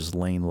that he was just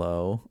laying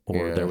low,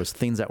 or there was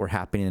things that were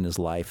happening in his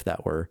life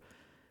that were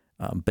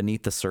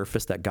beneath the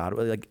surface that God,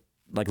 like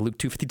Luke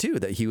 2:52,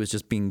 that he was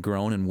just being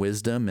grown in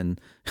wisdom and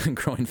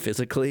growing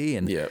physically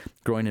and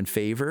growing in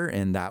favor,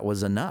 and that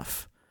was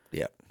enough.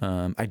 Yeah.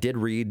 I did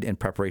read in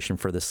preparation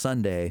for this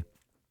Sunday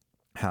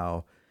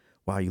how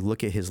wow, you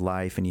look at his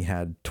life and he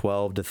had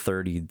 12 to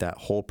 30, that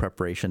whole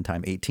preparation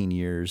time, 18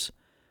 years.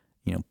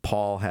 You know,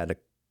 Paul had a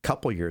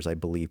couple years, I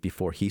believe,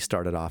 before he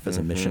started off as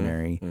a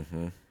missionary.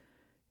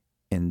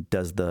 And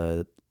does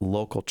the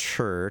local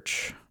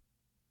church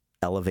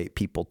elevate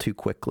people too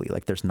quickly?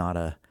 Like there's not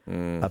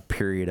a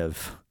period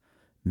of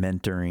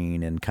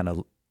mentoring and kind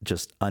of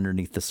just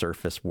underneath the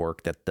surface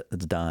work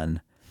that's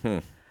done.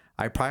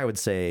 I probably would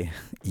say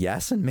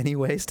yes in many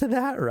ways to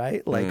that,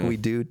 right? Like we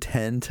do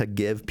tend to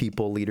give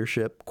people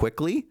leadership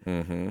quickly,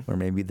 or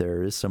maybe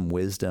there is some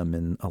wisdom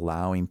in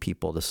allowing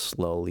people to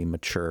slowly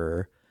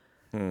mature.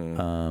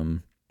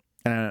 And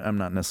I'm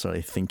not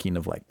necessarily thinking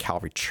of like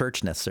Calvary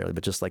Church necessarily,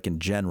 but just like in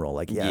general,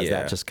 like, is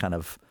that just kind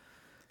of...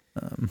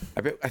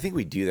 I think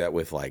we do that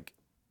with like,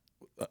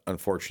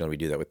 unfortunately, we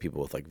do that with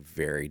people with like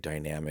very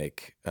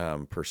dynamic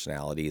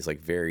personalities, like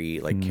very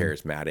like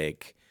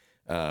charismatic,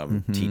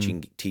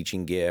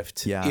 teaching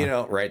gift, you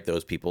know, right?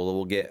 Those people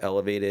will get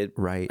elevated,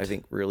 right? I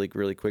think really,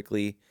 really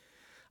quickly.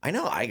 I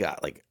know I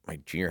got like my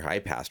junior high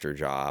pastor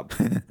job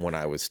when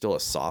I was still a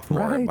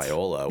sophomore at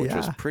Biola, which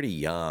was pretty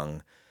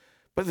young.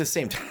 But at the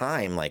same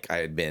time, like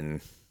I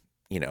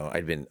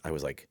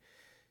was like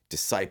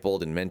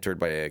discipled and mentored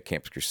by a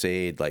Campus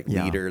Crusade like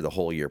leader the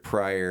whole year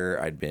prior.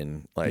 I'd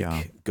been like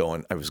I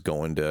was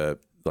going to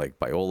like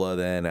Biola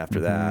then after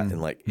that.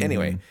 And like,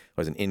 anyway, I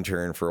was an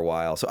intern for a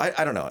while. So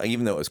I don't know,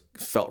 even though it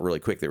felt really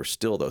quick, there were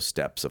still those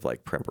steps of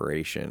like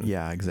preparation.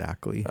 Yeah,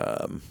 exactly.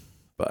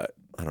 But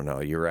I don't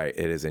know. You're right.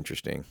 It is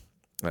interesting.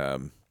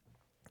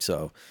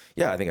 So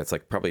yeah, I think it's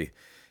like you probably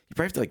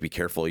have to like be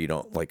careful you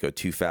don't like go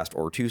too fast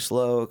or too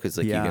slow, because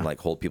like you can like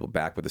hold people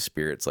back, but the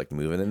Spirit's like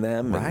moving in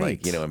them and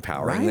like, you know,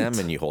 empowering them,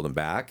 and you hold them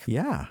back.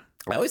 Yeah.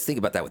 I always think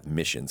about that with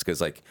missions, because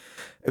like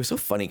it was so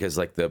funny, because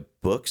like the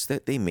books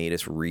that they made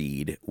us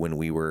read when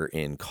we were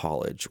in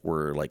college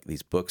were like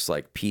these books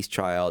like Peace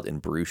Child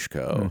and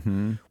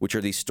Brushko, which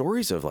are these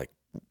stories of like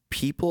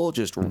people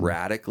just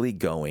radically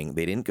going.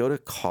 They didn't go to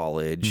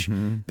college.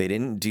 They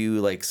didn't do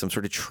like some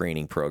sort of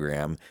training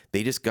program.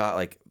 They just got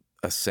like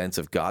a sense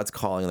of God's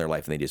calling in their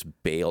life, and they just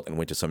bailed and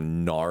went to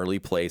some gnarly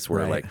place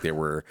where like there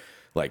were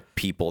like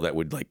people that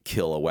would like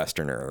kill a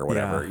Westerner or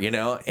whatever, you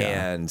know?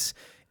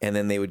 And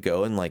then they would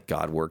go and like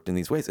God worked in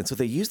these ways. And so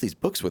they used these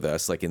books with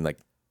us, like in like,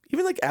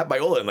 even like at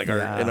Biola and like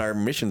in our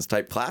missions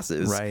type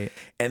classes. Right.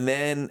 And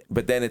then,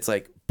 but then it's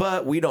like,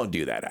 but we don't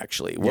do that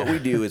actually. What we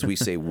do is we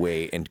say,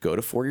 wait, and go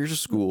to 4 years of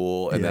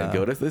school and then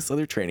go to this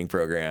other training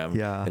program.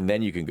 Yeah. And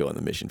then you can go in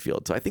the mission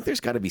field. So I think there's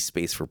got to be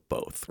space for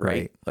both,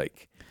 right?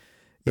 Like,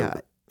 yeah,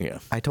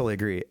 I totally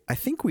agree. I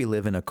think we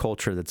live in a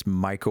culture that's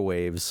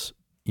microwaves,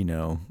 you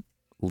know,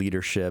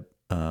 leadership,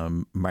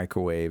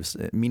 microwaves,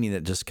 meaning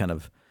that just kind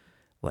of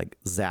like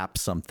zap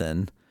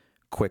something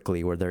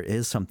quickly, where there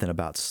is something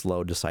about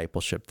slow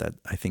discipleship that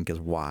I think is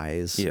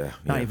wise.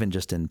 Not even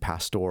just in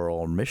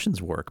pastoral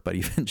missions work, but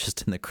even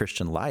just in the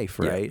Christian life,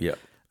 right?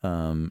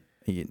 You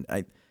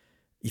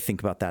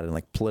think about that in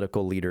like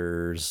political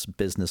leaders,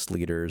 business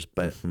leaders,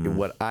 but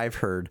what I've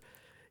heard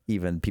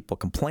even people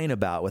complain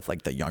about with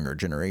like the younger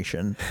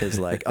generation is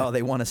like, oh,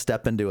 they want to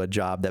step into a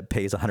job that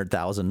pays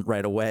 $100,000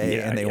 right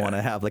away, and they want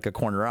to have like a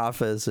corner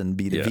office and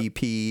be the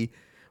VP,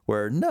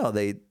 where no,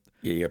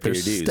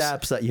 there's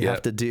steps that you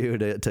have to do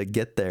to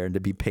get there, and to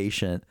be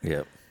patient.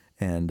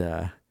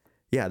 And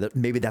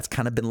maybe that's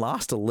kind of been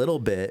lost a little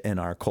bit in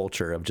our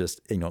culture of just,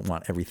 you know,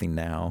 want everything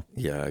now.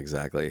 Yeah,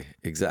 exactly.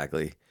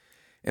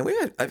 And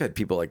I've had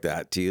people like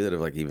that too, that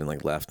have like even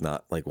like left,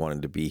 not like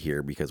wanting to be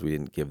here because we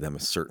didn't give them a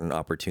certain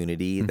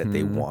opportunity that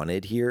they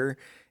wanted here.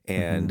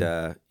 And,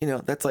 you know,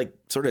 that's like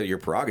sort of your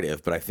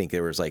prerogative. But I think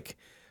there was like,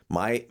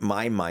 my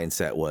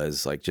mindset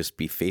was like, just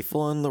be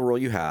faithful in the role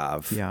you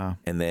have. Yeah.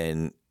 And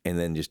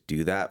then just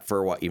do that for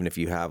a while, even if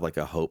you have like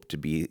a hope to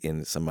be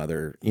in some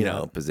other, you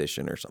know,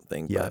 position or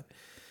something. Yeah.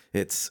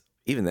 But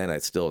even then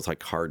it's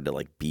like hard to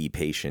like be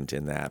patient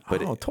in that. But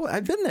totally.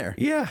 I've been there.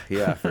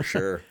 Yeah, for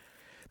sure.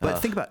 But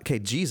think about,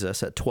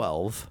 Jesus at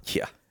 12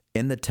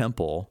 in the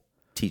temple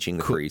teaching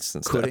the priests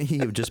and stuff. Couldn't he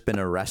have just been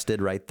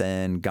arrested right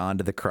then, gone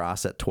to the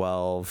cross at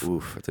 12?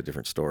 Oof, that's a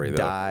different story though.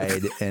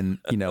 Died, and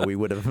you know, we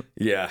would have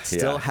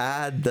still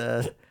had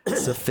the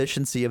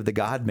sufficiency of the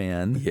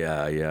God-man.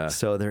 Yeah.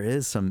 So there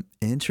is some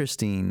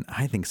interesting,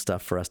 I think,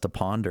 stuff for us to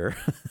ponder,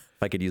 if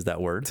I could use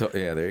that word. So,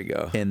 yeah, there you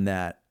go. In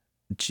that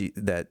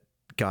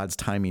God's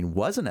timing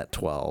wasn't at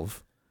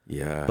 12,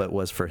 but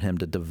was for him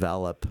to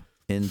develop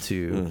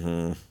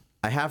into...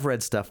 I have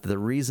read stuff. The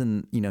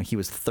reason, you know, he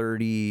was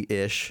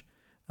 30-ish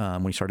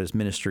when he started his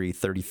ministry,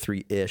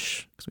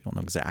 33-ish, because we don't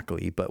know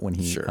exactly, but when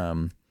he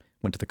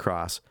went to the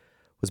cross,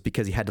 was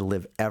because he had to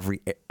live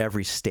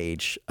every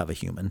stage of a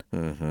human.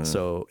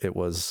 So it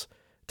was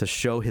to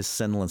show his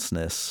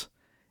sinlessness.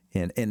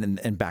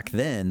 And back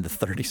then, the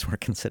 30s were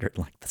considered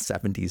like the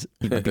 70s,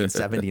 you know, being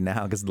 70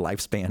 now, because the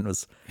lifespan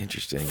was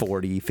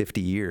 40,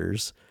 50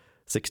 years.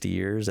 60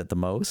 years at the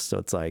most. So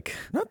it's like...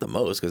 Not the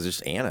most, because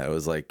just Anna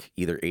was like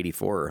either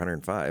 84 or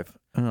 105.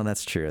 Oh,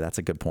 that's true. That's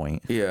a good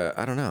point. Yeah,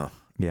 I don't know.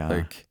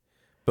 Yeah.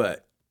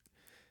 But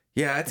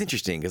yeah, it's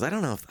interesting, because I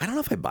don't know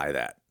if I buy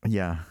that.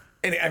 Yeah.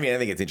 And I mean, I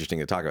think it's interesting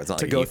to talk about. It's not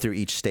to like go through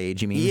each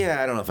stage, you mean?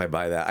 Yeah, I don't know if I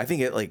buy that. I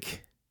think it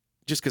like,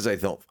 just because I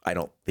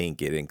don't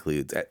think it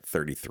includes at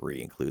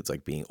 33 includes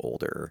like being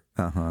older.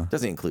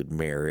 Doesn't include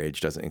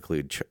marriage. Doesn't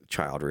include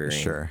child rearing.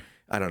 Sure.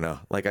 I don't know.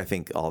 Like, I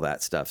think all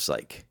that stuff's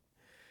like,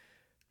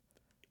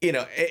 you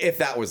know, if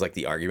that was like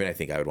the argument, I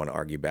think I would want to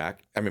argue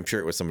back. I mean, I'm sure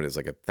it was somebody that's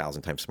like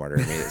 1,000 times smarter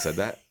than me that said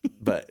that,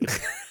 but.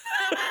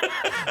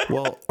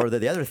 Well, or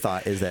the other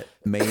thought is that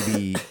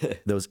maybe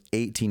those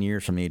 18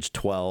 years from age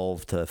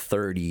 12 to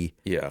 30.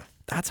 Yeah.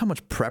 That's how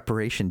much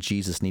preparation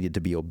Jesus needed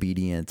to be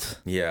obedient.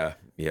 Yeah.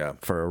 Yeah.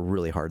 For a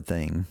really hard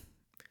thing.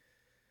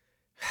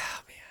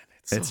 Oh,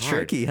 man. It's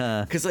tricky,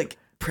 huh? Because like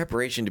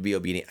preparation to be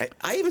obedient.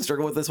 I even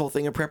struggle with this whole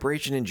thing of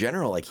preparation in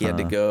general. Like he had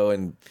to go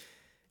and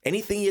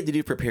anything he had to do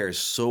to prepare is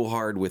so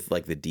hard with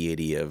like the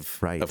deity of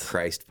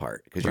Christ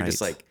part. Because you're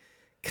just like,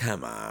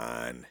 come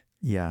on.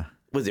 Yeah.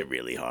 Was it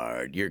really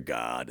hard? You're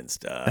God and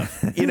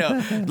stuff, you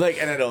know, like,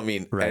 and I don't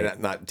mean, and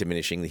I'm not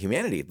diminishing the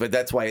humanity, but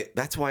that's why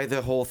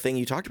the whole thing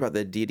you talked about,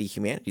 the deity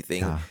humanity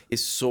thing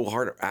is so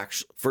hard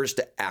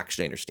to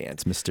actually understand.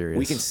 It's mysterious.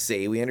 We can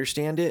say we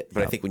understand it,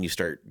 but I think when you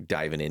start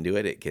diving into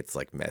it, it gets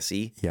like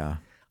messy. Yeah.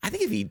 I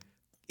think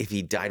if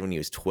he died when he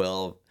was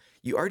 12,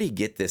 you already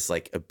get this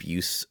like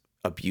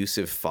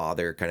abusive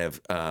father kind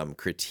of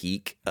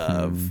critique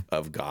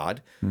of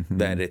God,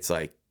 that it's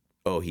like,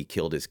 oh, he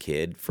killed his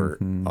kid for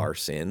our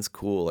sins.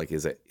 Cool. Like,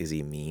 is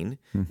he mean?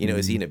 You know,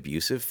 is he an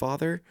abusive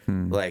father?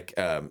 Like,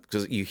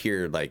 because you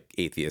hear like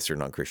atheists or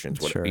non-Christians,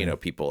 you know,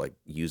 people like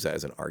use that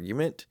as an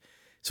argument.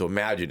 So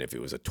imagine if it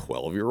was a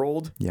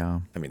 12-year-old. Yeah.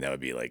 I mean, that would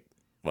be like,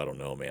 I don't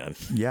know, man.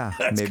 Yeah.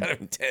 That's kind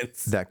of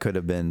intense. That could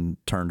have been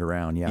turned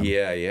around. Yeah.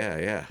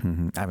 Yeah.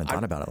 I haven't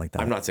thought about it like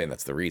that. I'm not saying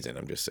that's the reason.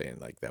 I'm just saying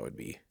like that would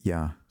be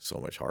so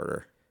much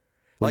harder.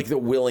 Like the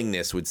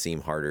willingness would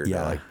seem harder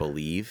to like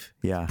believe.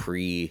 Yeah.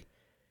 Pre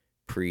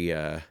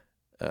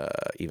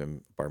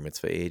even bar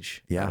mitzvah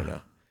age. Yeah. I don't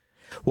know.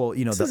 Well,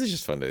 you know, this is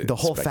just fun to the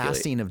whole speculate.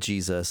 fasting of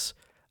Jesus,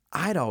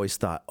 I'd always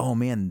thought, oh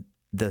man,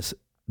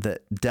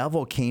 the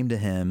devil came to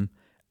him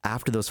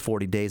after those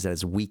 40 days at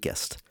his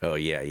weakest. Oh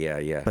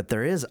yeah. But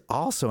there is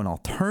also an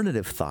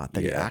alternative thought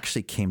that he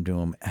actually came to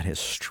him at his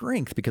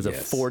strength because of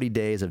 40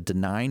 days of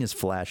denying his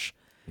flesh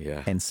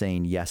and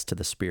saying yes to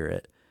the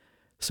Spirit.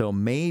 So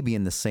maybe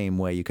in the same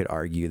way, you could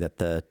argue that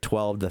the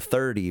 12 to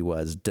 30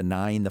 was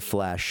denying the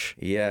flesh.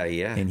 Yeah.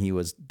 And he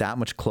was that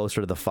much closer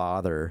to the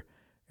Father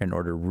in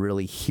order to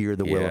really hear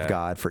the will of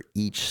God for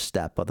each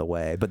step of the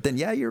way. But then,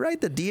 you're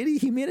right. The deity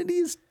humanity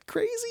is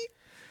crazy.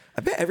 I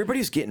bet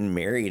everybody's getting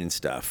married and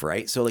stuff,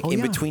 right? So like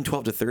between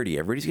 12 to 30,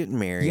 everybody's getting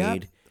married. Yeah,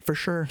 for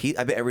sure.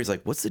 I bet everybody's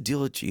like, what's the deal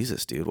with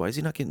Jesus, dude? Why is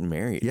he not getting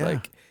married? Yeah.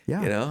 Like,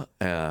 you know?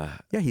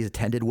 He's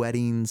attended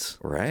weddings.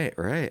 Right.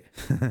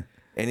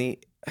 And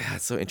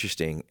it's so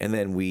interesting. And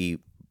then we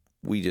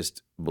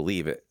just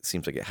believe it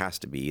seems like it has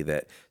to be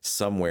that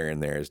somewhere in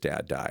there his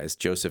dad dies.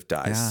 Joseph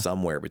dies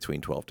somewhere between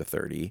 12 to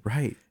 30.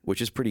 Right.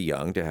 Which is pretty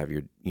young to have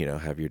your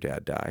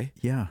dad die.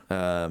 Yeah.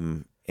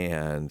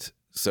 And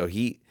so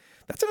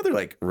that's another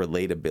like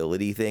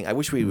relatability thing. I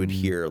wish we would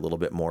hear a little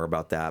bit more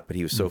about that, but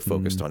he was so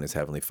focused on his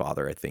heavenly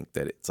father. I think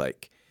that it's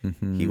like,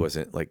 he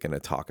wasn't like going to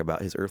talk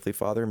about his earthly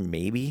father.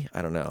 Maybe,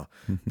 I don't know,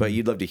 but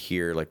you'd love to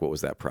hear like, what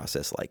was that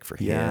process like for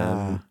him?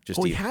 Yeah.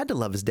 He had to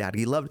love his dad.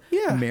 He loved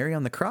Mary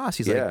on the cross.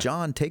 He's like,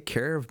 John, take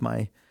care of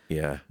my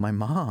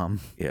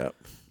mom. Yeah.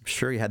 I'm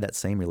sure he had that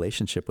same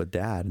relationship with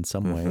dad in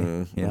some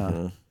way.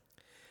 Yeah.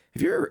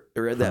 Have you ever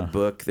read that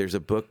book? There's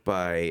a book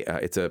by,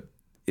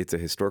 it's a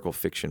historical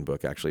fiction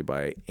book actually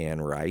by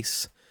Anne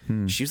Rice.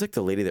 She was like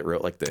the lady that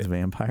wrote like the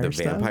vampire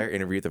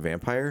Interview with the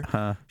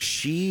Vampire.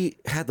 She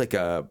had like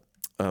a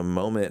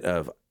moment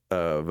of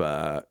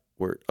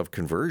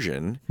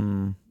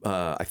conversion.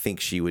 I think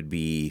she would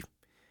be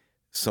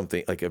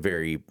something like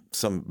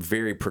some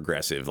very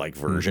progressive like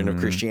version of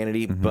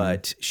Christianity,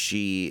 but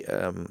she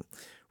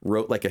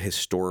wrote like a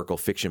historical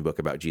fiction book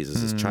about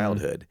Jesus's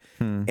childhood,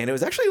 and it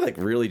was actually like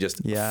really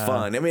just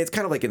fun. I mean, it's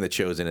kind of like in The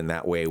Chosen in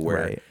that way,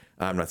 where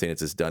I'm not saying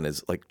it's as done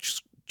as like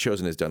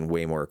Chosen is done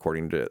way more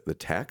according to the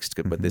text,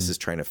 but this is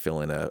trying to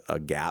fill in a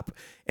gap.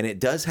 And it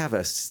does have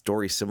a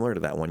story similar to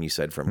that one you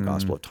said from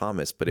Gospel of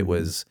Thomas, but it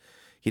was,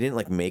 he didn't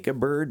like make a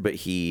bird, but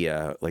he,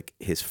 like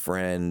his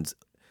friend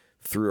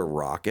threw a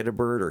rock at a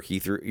bird, or he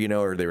threw,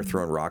 or they were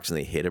throwing rocks and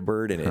they hit a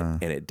bird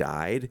and it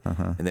died.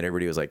 And then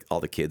everybody was like, all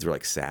the kids were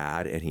like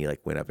sad, and he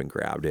like went up and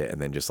grabbed it and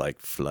then just like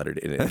fluttered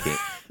it and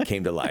it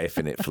came to life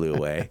and it flew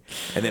away.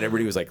 And then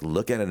everybody was like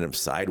looking at him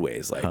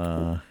sideways.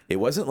 Like it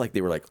wasn't like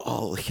they were like,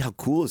 oh, how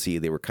cool is he?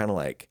 They were kind of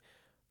like,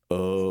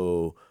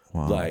 oh,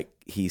 like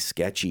he's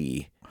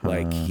sketchy.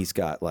 Like he's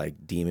got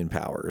like demon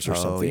powers or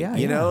something,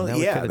 you know? That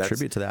would could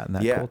attribute to that in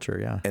that culture.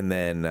 Yeah. And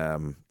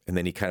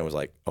then he kind of was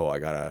like, oh, I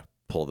gotta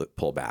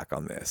pull back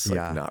on this,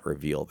 like not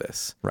reveal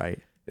this. Right.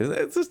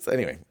 It's just,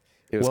 anyway.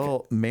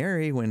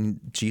 Mary,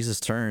 when Jesus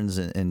turns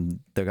in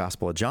the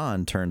Gospel of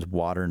John, turns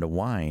water into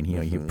wine,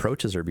 he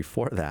approaches her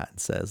before that and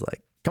says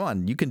like, come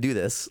on, you can do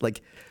this.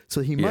 Like,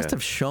 so he must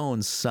have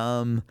shown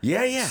some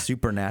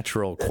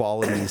supernatural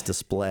qualities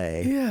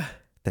display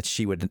that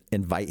she would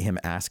invite him,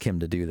 ask him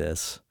to do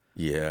this.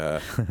 Yeah.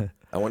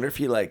 I wonder if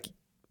he like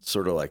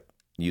sort of like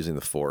using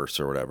the force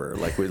or whatever,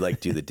 like would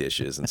like do the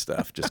dishes and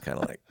stuff, just kind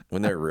of like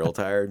when they're real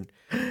tired.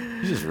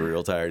 He's just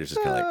real tired. It's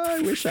just kind of like,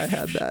 I wish I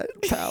had that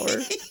power.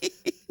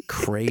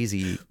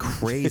 Crazy.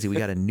 We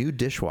got a new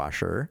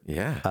dishwasher.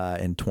 Yeah.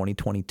 In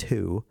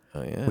 2022.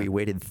 Oh yeah. We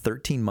waited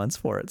 13 months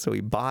for it, so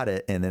we bought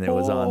it, and then it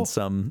was on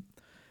some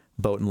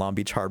boat in Long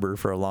Beach Harbor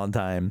for a long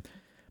time.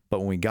 But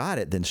when we got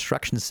it, the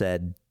instructions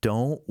said,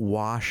 don't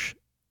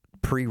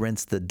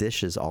pre-rinse the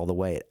dishes all the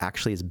way. It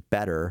actually is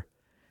better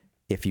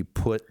if you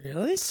put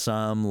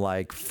some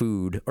like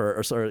food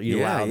or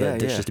you allow the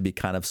dishes to be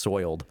kind of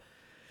soiled.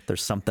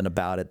 There's something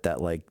about it that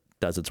like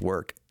does its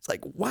work. It's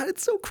like, what?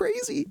 It's so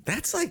crazy.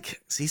 That's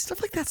like, see,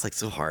 stuff like that's like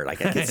so hard.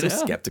 Like I get so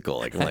skeptical.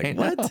 Like I'm like,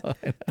 what?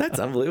 That's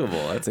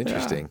unbelievable. That's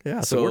interesting.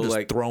 Yeah. So we're just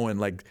like throwing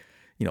like,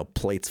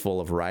 plates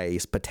full of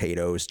rice,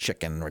 potatoes,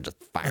 chicken. We're just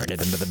firing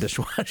it into the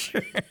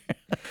dishwasher.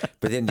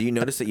 But then do you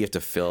notice that you have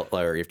to fill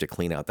or you have to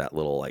clean out that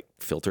little like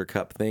filter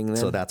cup thing then?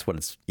 So that's what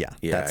it's,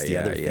 that's the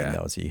other thing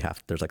though. So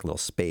there's like a little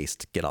space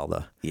to get all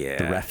the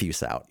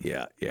refuse out.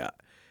 Yeah. Yeah.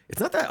 It's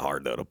not that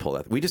hard though to pull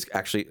that. We just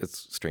actually,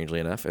 it's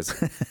strangely enough, it's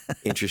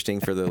interesting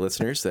for the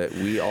listeners that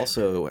we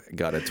also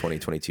got a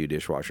 2022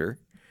 dishwasher.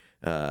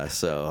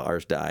 So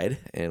ours died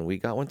and we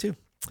got one too.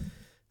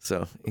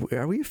 So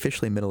are we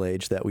officially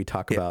middle-aged that we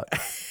talk about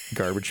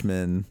garbage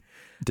men,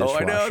 dishwashers? Oh,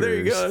 I know. There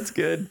you go. That's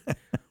good.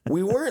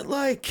 We weren't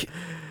like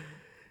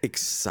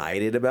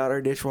excited about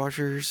our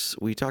dishwashers.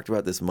 We talked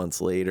about this months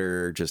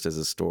later, just as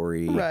a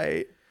story.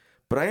 Right.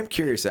 But I am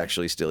curious,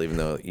 actually, still, even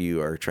though you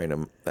are trying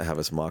to have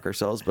us mock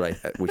ourselves,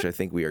 which I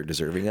think we are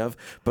deserving of.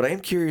 But I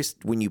am curious,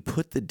 when you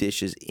put the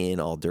dishes in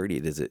all dirty,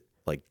 is it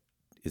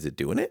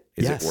doing it?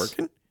 Is it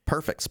working?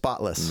 Perfect.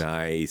 Spotless.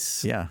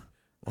 Nice. Yeah.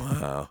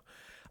 Wow.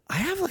 I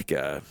have like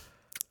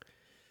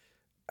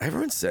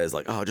everyone says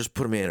like, oh, just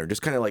put them in or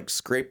just kind of like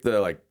scrape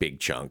the like big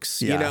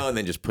chunks, and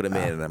then just put them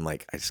in. And I'm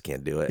like, I just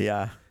can't do it.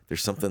 Yeah.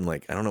 There's something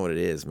like, I don't know what it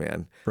is,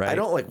 man. Right. I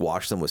don't like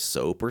wash them with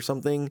soap or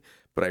something,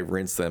 but I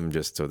rinse them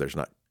just so there's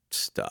not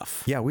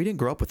stuff. Yeah. We didn't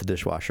grow up with a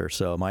dishwasher.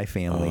 So my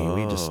family,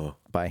 we just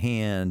by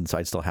hand. So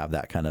I'd still have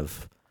that kind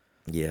of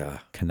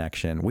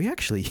connection. We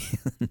actually,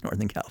 in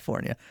Northern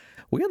California,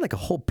 we had like a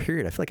whole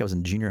period. I feel like I was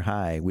in junior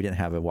high. We didn't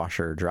have a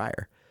washer or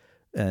dryer.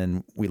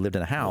 And we lived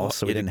in a house,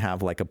 so we didn't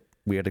have like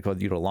we had to go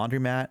to a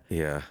laundromat.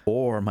 Yeah.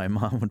 Or my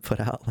mom would put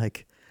out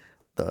like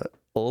the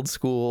old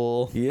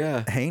school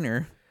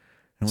hanger,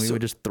 and we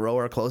would just throw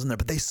our clothes in there.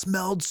 But they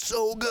smelled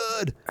so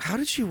good. How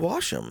did she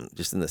wash them?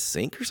 Just in the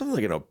sink or something?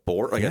 Like in a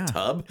board, like a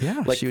tub?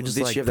 Yeah. Like she would just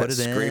did like she have put that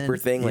it scraper in.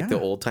 thing, like the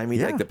old timey,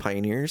 like the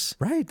pioneers?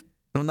 Right.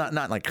 Well, not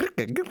like that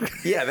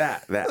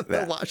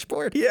the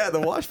washboard. Yeah,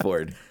 the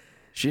washboard.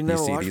 She didn't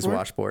know these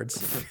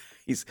washboards.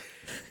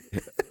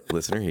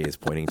 Listener, he is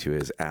pointing to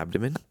his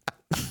abdomen.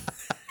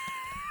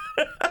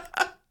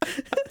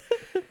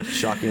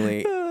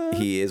 Shockingly,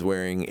 he is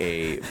wearing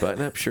a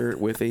button-up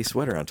shirt with a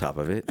sweater on top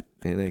of it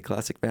in a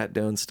classic Matt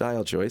Doan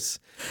style choice.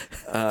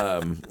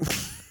 I'm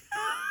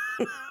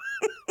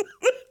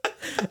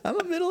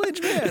a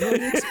middle-aged man. What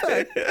do you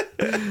expect?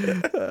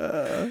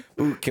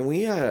 Ooh, can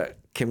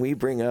we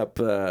bring up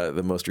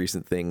the most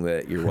recent thing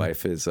that your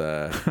wife has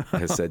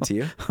said to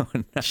you? Oh,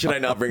 no. Should I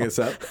not bring this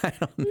up? I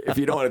don't know. If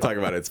you don't want to talk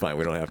about it, it's fine.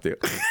 We don't have to.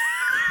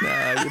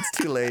 No, it's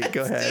too late.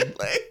 Go ahead.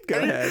 Go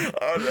ahead.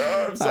 Oh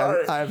no, I'm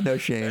sorry. I have no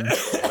shame.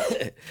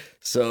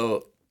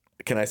 So,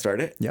 can I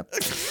start it? Yep.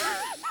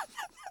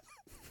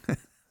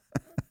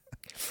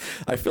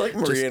 I feel like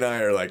Maria and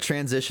I are like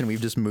transition.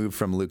 We've just moved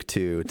from Luke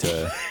 2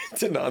 to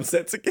to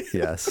nonsense again.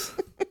 Yes.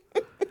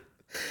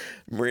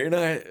 Maria and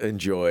I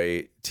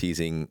enjoy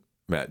teasing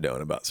Matt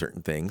Doan about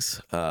certain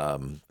things.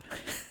 And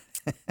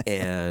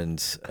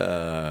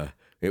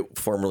it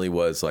formerly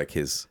was like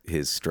his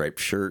striped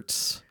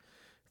shirts,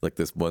 like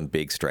this one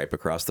big stripe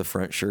across the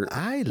front shirt.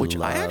 I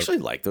actually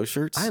like those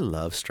shirts. I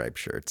love striped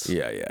shirts.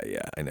 Yeah.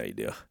 I know you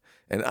do.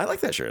 And I like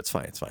that shirt. It's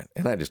fine.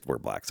 And I just wear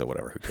black, so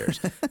whatever. Who cares?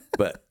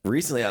 But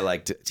recently I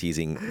liked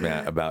teasing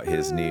Matt about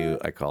his new,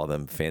 I call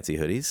them fancy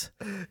hoodies.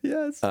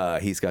 Yes.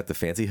 He's got the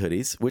fancy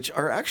hoodies, which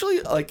are actually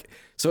like,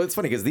 so it's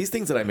funny because these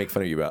things that I make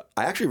fun of you about,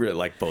 I actually really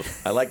like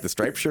both. I like the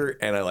striped shirt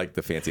and I like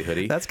the fancy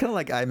hoodie. That's kind of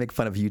like I make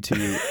fun of you two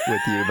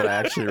with you, but I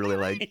actually really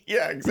like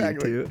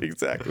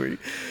Exactly.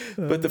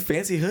 But the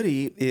fancy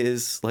hoodie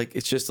is like,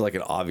 it's just like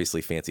an obviously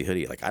fancy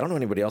hoodie. Like, I don't know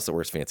anybody else that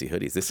wears fancy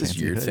hoodies. This is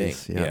your thing.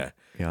 Yeah.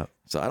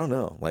 So I don't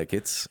know. Like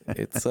it's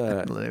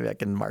maybe I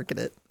can market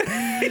it.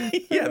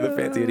 Yeah, the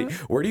fancy hoodie.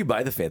 Where do you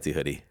buy the fancy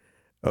hoodie?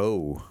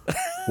 Oh,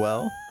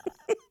 well,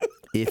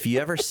 if you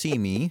ever see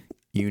me,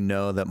 you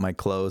know that my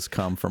clothes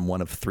come from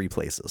one of three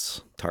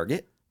places.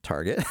 Target,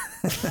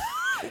 Costco,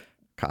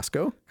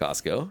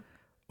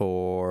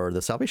 or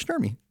the Salvation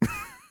Army.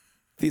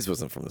 These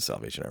wasn't from the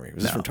Salvation Army. It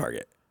was from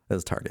Target. It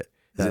was Target.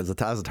 That was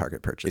a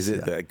Target purchase. Is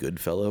it the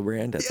Goodfellow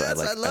brand? That's yes,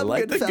 what I like. I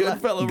like Goodfellow. The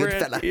Goodfellow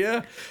brand. Goodfella.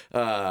 Yeah.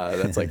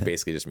 That's like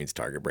basically just means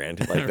Target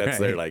brand. Like that's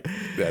their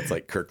that's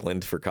like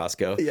Kirkland for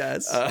Costco.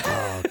 Yes.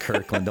 Oh,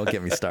 Kirkland. Don't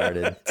get me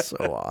started. So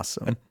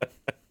awesome.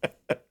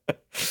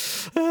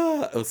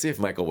 let's see if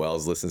Michael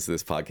Wells listens to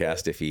this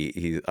podcast. If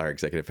he's our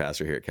executive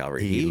pastor here at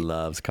Calvary, he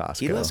loves Costco.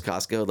 He loves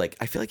Costco. Like,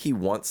 I feel like he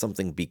wants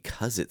something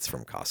because it's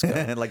from Costco.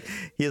 And like,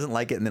 he doesn't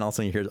like it, and then all of a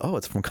sudden you hear, oh,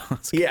 it's from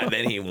Costco. Yeah,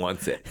 then he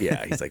wants it.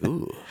 Yeah, he's like,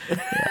 ooh.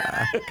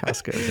 Yeah,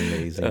 Costco is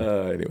amazing.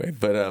 Anyway,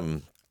 but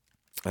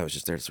I was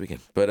just there this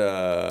weekend. But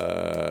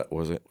what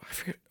was it? I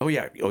forget. Oh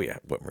yeah,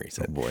 what Marie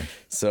said. Oh boy.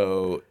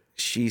 So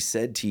she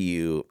said to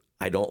you,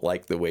 "I don't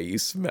like the way you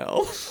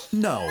smell."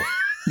 No,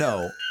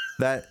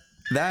 that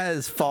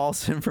is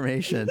false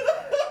information.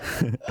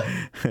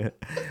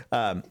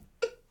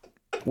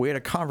 We had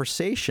a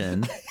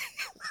conversation,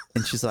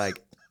 and she's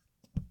like,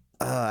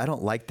 I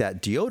don't like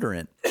that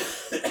deodorant.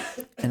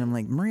 And I'm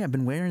like, Marie, I've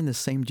been wearing the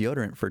same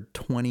deodorant for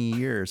 20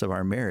 years of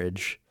our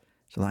marriage.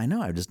 She's like, I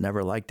know, I've just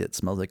never liked it. It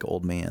smells like an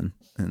old man.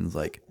 And it's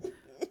like,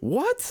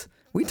 what?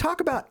 We talk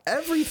about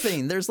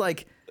everything. There's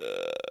like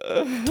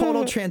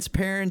total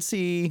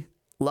transparency,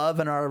 love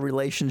in our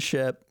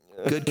relationship,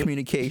 good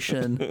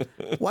communication.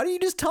 Why don't you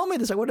just tell me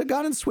this? I would have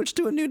gone and switched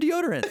to a new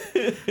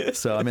deodorant.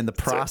 So I'm in the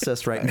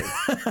process right now.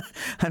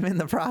 I'm in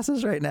the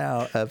process right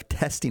now of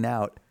testing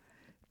out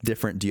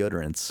different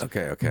deodorants.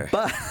 Okay.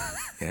 But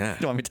Yeah.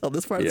 do you want me to tell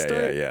this part of the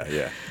story?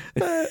 Yeah.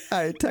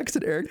 I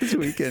texted Eric this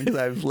weekend because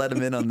I've let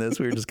him in on this.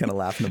 We were just kind of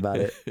laughing about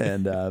it.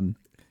 And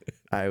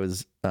I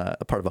was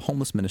a part of a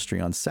homeless ministry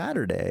on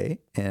Saturday,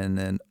 and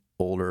an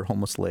older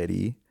homeless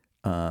lady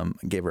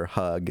gave her a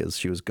hug as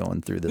she was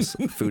going through this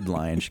food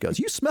line. She goes,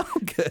 "You smell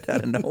good,"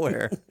 out of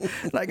nowhere.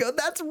 And I go,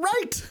 "That's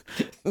right.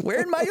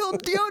 Wearing my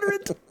old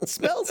deodorant. It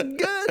smells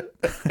good."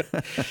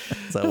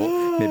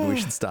 So maybe we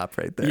should stop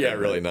right there. Yeah,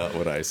 really not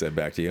what I said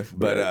back to you.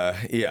 But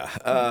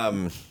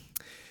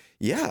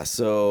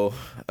so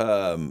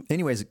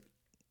anyways,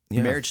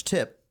 marriage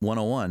tip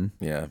 101.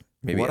 Yeah.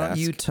 Maybe why don't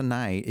you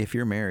tonight, if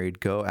you're married,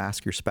 go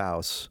ask your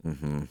spouse,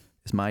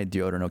 is my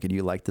deodorant okay? Do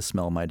you like the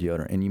smell of my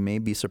deodorant? And you may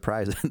be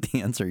surprised at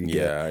the answer you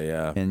get.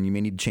 Yeah. And you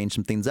may need to change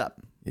some things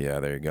up. Yeah,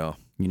 there you go.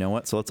 You know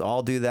what? So let's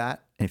all do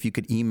that. And if you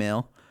could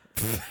email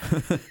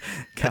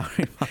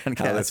Calvary Podcast.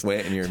 How this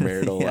went in your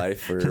marital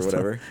life or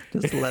whatever.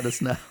 Just let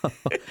us know.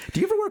 Do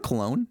you ever wear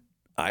cologne?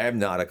 I am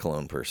not a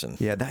cologne person.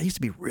 Yeah, that used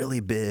to be really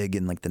big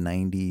in like the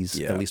 90s,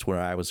 at least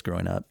where I was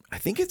growing up. I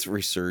think it's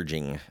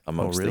resurging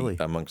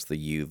amongst the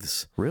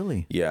youths.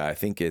 Really? Yeah, I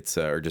think it's,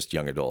 or just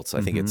young adults.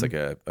 I think it's like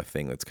a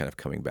thing that's kind of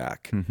coming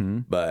back.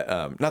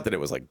 But not that it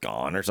was like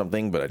gone or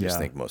something, but I just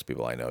think most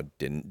people I know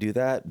didn't do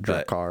that.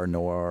 Drakkar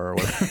Noir or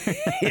whatever.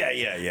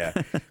 Yeah.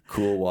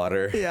 Cool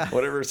Water. Yeah.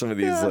 Whatever some of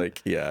these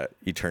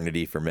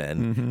Eternity for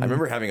Men. I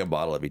remember having a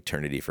bottle of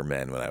Eternity for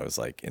Men when I was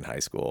like in high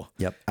school.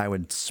 Yep. I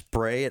would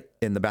spray it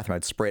in the bathroom.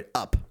 I'd spray it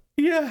up.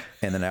 Yeah.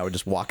 And then I would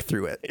just walk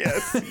through it.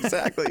 Yes,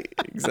 exactly.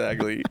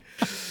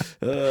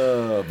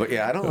 But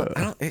yeah, I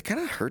don't, it kind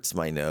of hurts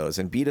my nose.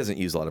 And B doesn't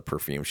use a lot of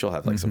perfume. She'll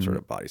have like some sort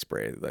of body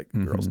spray like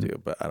girls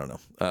do, but I don't know.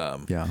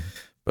 Yeah.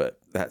 But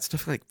that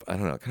stuff, like, I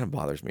don't know, it kind of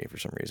bothers me for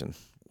some reason.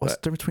 What's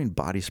the difference between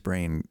body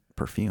spray and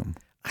perfume?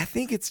 I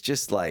think it's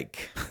just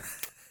like,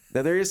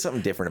 now there is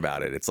something different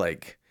about it. It's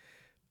like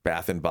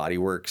Bath and Body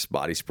Works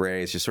body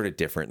spray. It's just sort of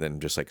different than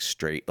just like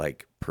straight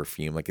like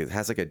perfume. Like it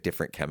has like a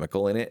different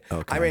chemical in it.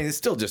 Okay. I mean, it's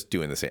still just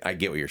doing the same. I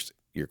get what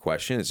your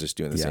question is, just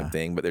doing the same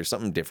thing, but there's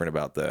something different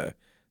about the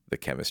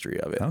chemistry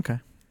of it. Okay.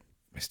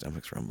 My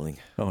stomach's rumbling.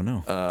 Oh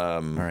no.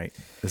 All right.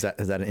 Is that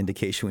an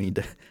indication we need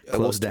to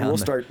close down?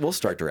 We'll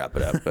start to wrap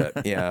it up.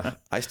 But yeah,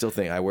 I still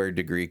think I wear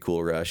Degree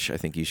Cool Rush. I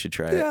think you should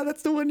try it. Yeah,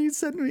 that's the one you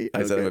sent me.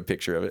 I sent him a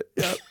picture of it.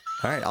 Yep.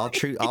 All right,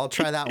 I'll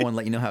try that one.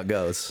 Let you know how it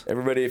goes.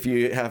 Everybody, if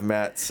you have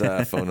Matt's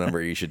phone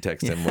number, you should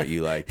text him what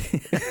you like,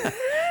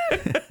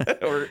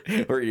 or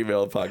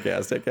email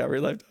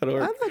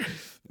podcast@calvarylife.org.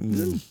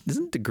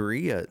 Isn't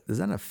Degree is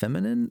that a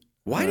feminine?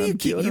 Why do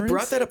you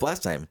brought that up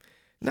last time?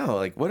 No,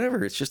 like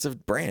whatever. It's just a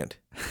brand.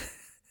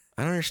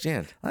 I don't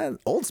understand.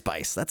 Old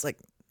Spice. That's like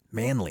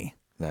manly.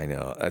 I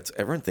know.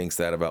 Everyone thinks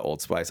that about Old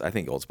Spice. I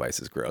think Old Spice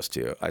is gross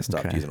too. I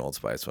stopped using Old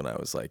Spice when I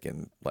was like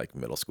in like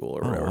middle school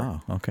or whatever. Oh,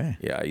 wow. Okay.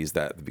 Yeah, I used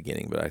that at the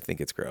beginning, but I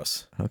think it's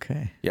gross.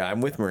 Okay. Yeah,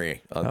 I'm with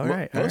Marie. All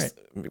right.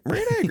 Marie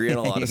and I agree on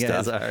a lot of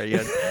stuff.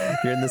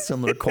 You're in the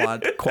similar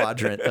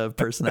quadrant of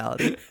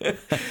personality.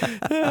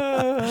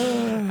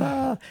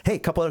 Hey, a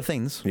couple other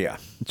things. Yeah.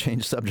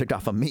 Change subject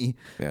off of me.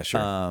 Yeah,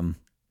 sure.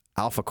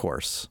 Alpha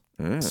Course.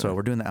 So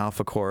we're doing the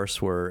Alpha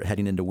Course. We're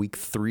heading into week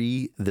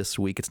 3 this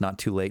week. It's not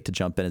too late to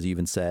jump in, as you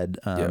even said,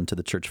 to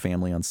the church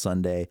family on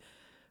Sunday.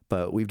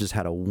 But we've just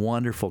had a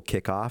wonderful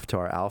kickoff to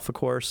our Alpha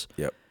Course.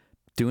 Yep.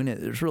 Doing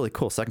it was really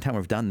cool. Second time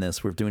we've done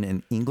this, we're doing it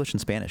in English and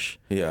Spanish.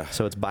 Yeah.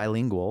 So it's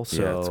bilingual.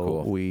 So that's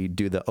cool. We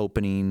do the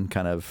opening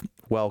kind of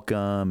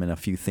welcome and a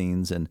few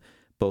things in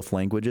both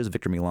languages.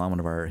 Victor Milan, one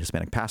of our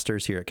Hispanic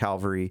pastors here at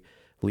Calvary,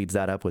 leads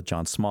that up with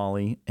John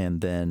Smalley. And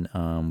then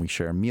we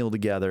share a meal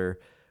together.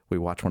 We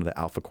watch one of the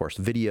Alpha Course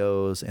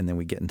videos, and then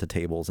we get into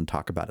tables and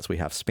talk about it. So we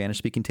have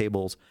Spanish-speaking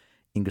tables,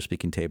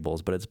 English-speaking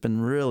tables, but it's been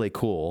really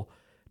cool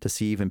to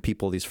see even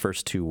people these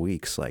first 2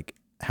 weeks, like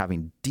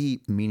having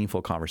deep,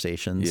 meaningful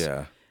conversations.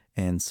 Yeah.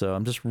 And so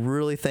I'm just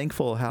really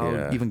thankful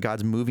how even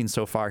God's moving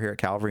so far here at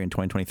Calvary in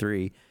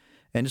 2023.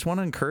 and just want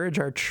to encourage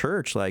our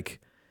church, like,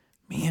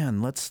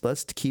 man,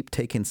 let's keep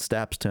taking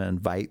steps to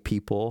invite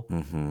people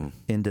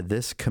into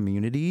this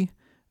community.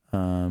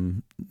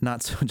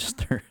 Not so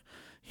just they're,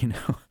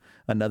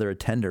 another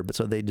attender, but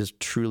so they just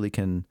truly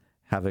can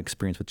have an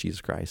experience with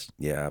Jesus Christ.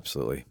 Yeah,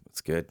 absolutely.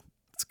 It's good.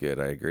 It's good.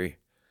 I agree.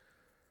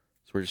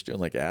 So we're just doing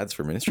like ads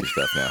for ministry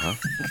stuff now,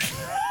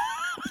 huh?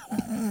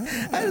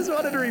 I just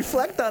wanted to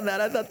reflect on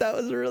that. I thought that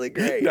was really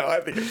great. No,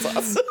 I think it's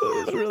awesome.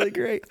 It was really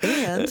great.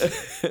 And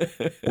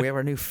we have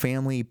our new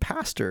family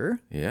pastor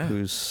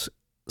who's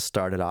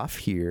started off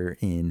here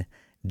in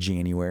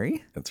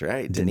January. That's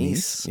right.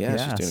 Denise.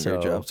 Yeah, she's doing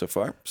a great job so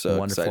far. So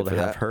wonderful to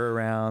have her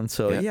around.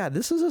 So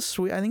this is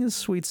I think it's a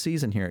sweet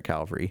season here at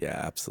Calvary.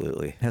 Yeah,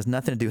 absolutely. It has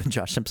nothing to do with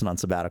Josh Simpson on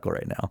sabbatical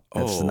right now.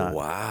 That's not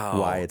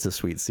why it's a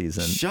sweet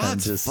season.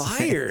 Shots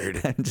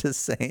fired. I'm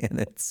just saying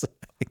it's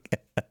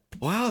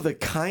wow, the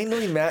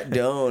kindly Matt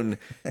Doan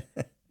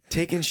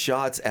taking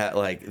shots at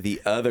like the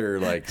other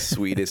like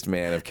sweetest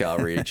man of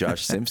Calvary,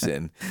 Josh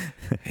Simpson.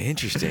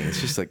 Interesting.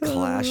 It's just a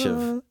clash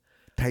of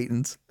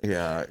Titans.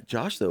 Yeah,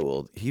 Josh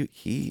though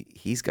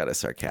he's got a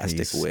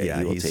sarcastic wit.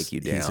 He will take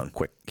you down.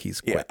 He's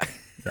quick.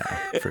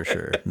 Yeah, for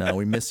sure. No,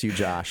 we miss you,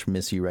 Josh.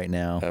 Miss you right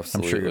now.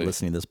 Absolutely. I'm sure you're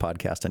listening to this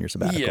podcast on your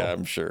sabbatical. Yeah,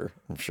 I'm sure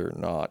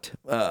not.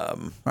 All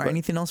right,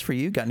 anything else for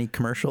you? Got any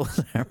commercials?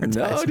 No,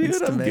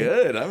 dude, I'm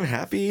good. I'm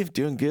happy,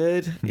 doing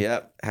good.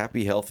 Yeah,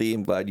 happy, healthy.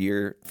 I'm glad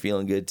you're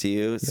feeling good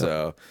too. Yep.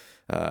 So,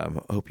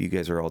 hope you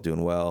guys are all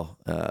doing well.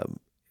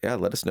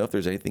 Let us know if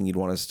there's anything you'd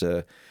want us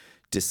to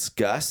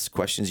discuss,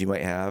 questions you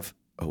might have.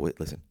 Oh, wait,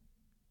 listen.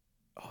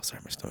 Oh,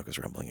 sorry, my stomach was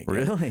rumbling again.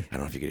 Really? I don't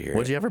know if you could hear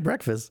What'd you have for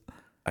breakfast?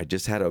 I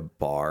just had a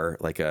bar,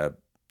 like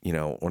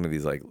one of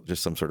these, like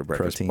just some sort of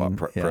breakfast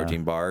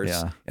protein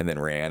bars, and then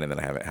ran, and then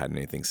I haven't had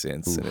anything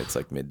since, and it's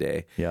like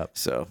midday. Yep.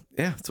 So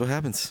that's what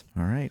happens.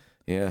 All right.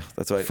 Yeah,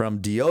 that's why. From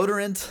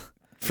deodorant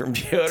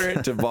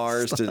to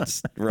bars to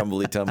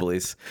rumbly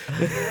tumblies.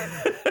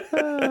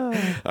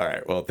 All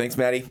right. Well, thanks,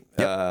 Maddie,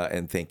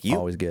 and thank you.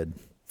 Always good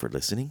for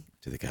listening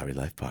to the Calvary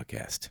Life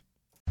Podcast.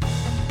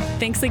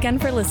 Thanks again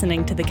for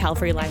listening to the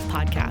Calvary Life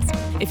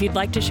Podcast. If you'd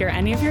like to share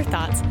any of your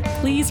thoughts,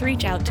 please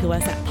reach out to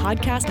us at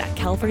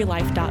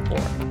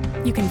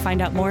podcast@calvarylife.org. You can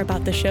find out more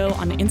about the show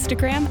on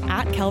Instagram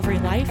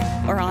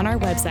 @CalvaryLife or on our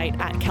website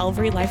at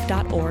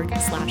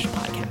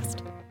calvarylife.org/podcast.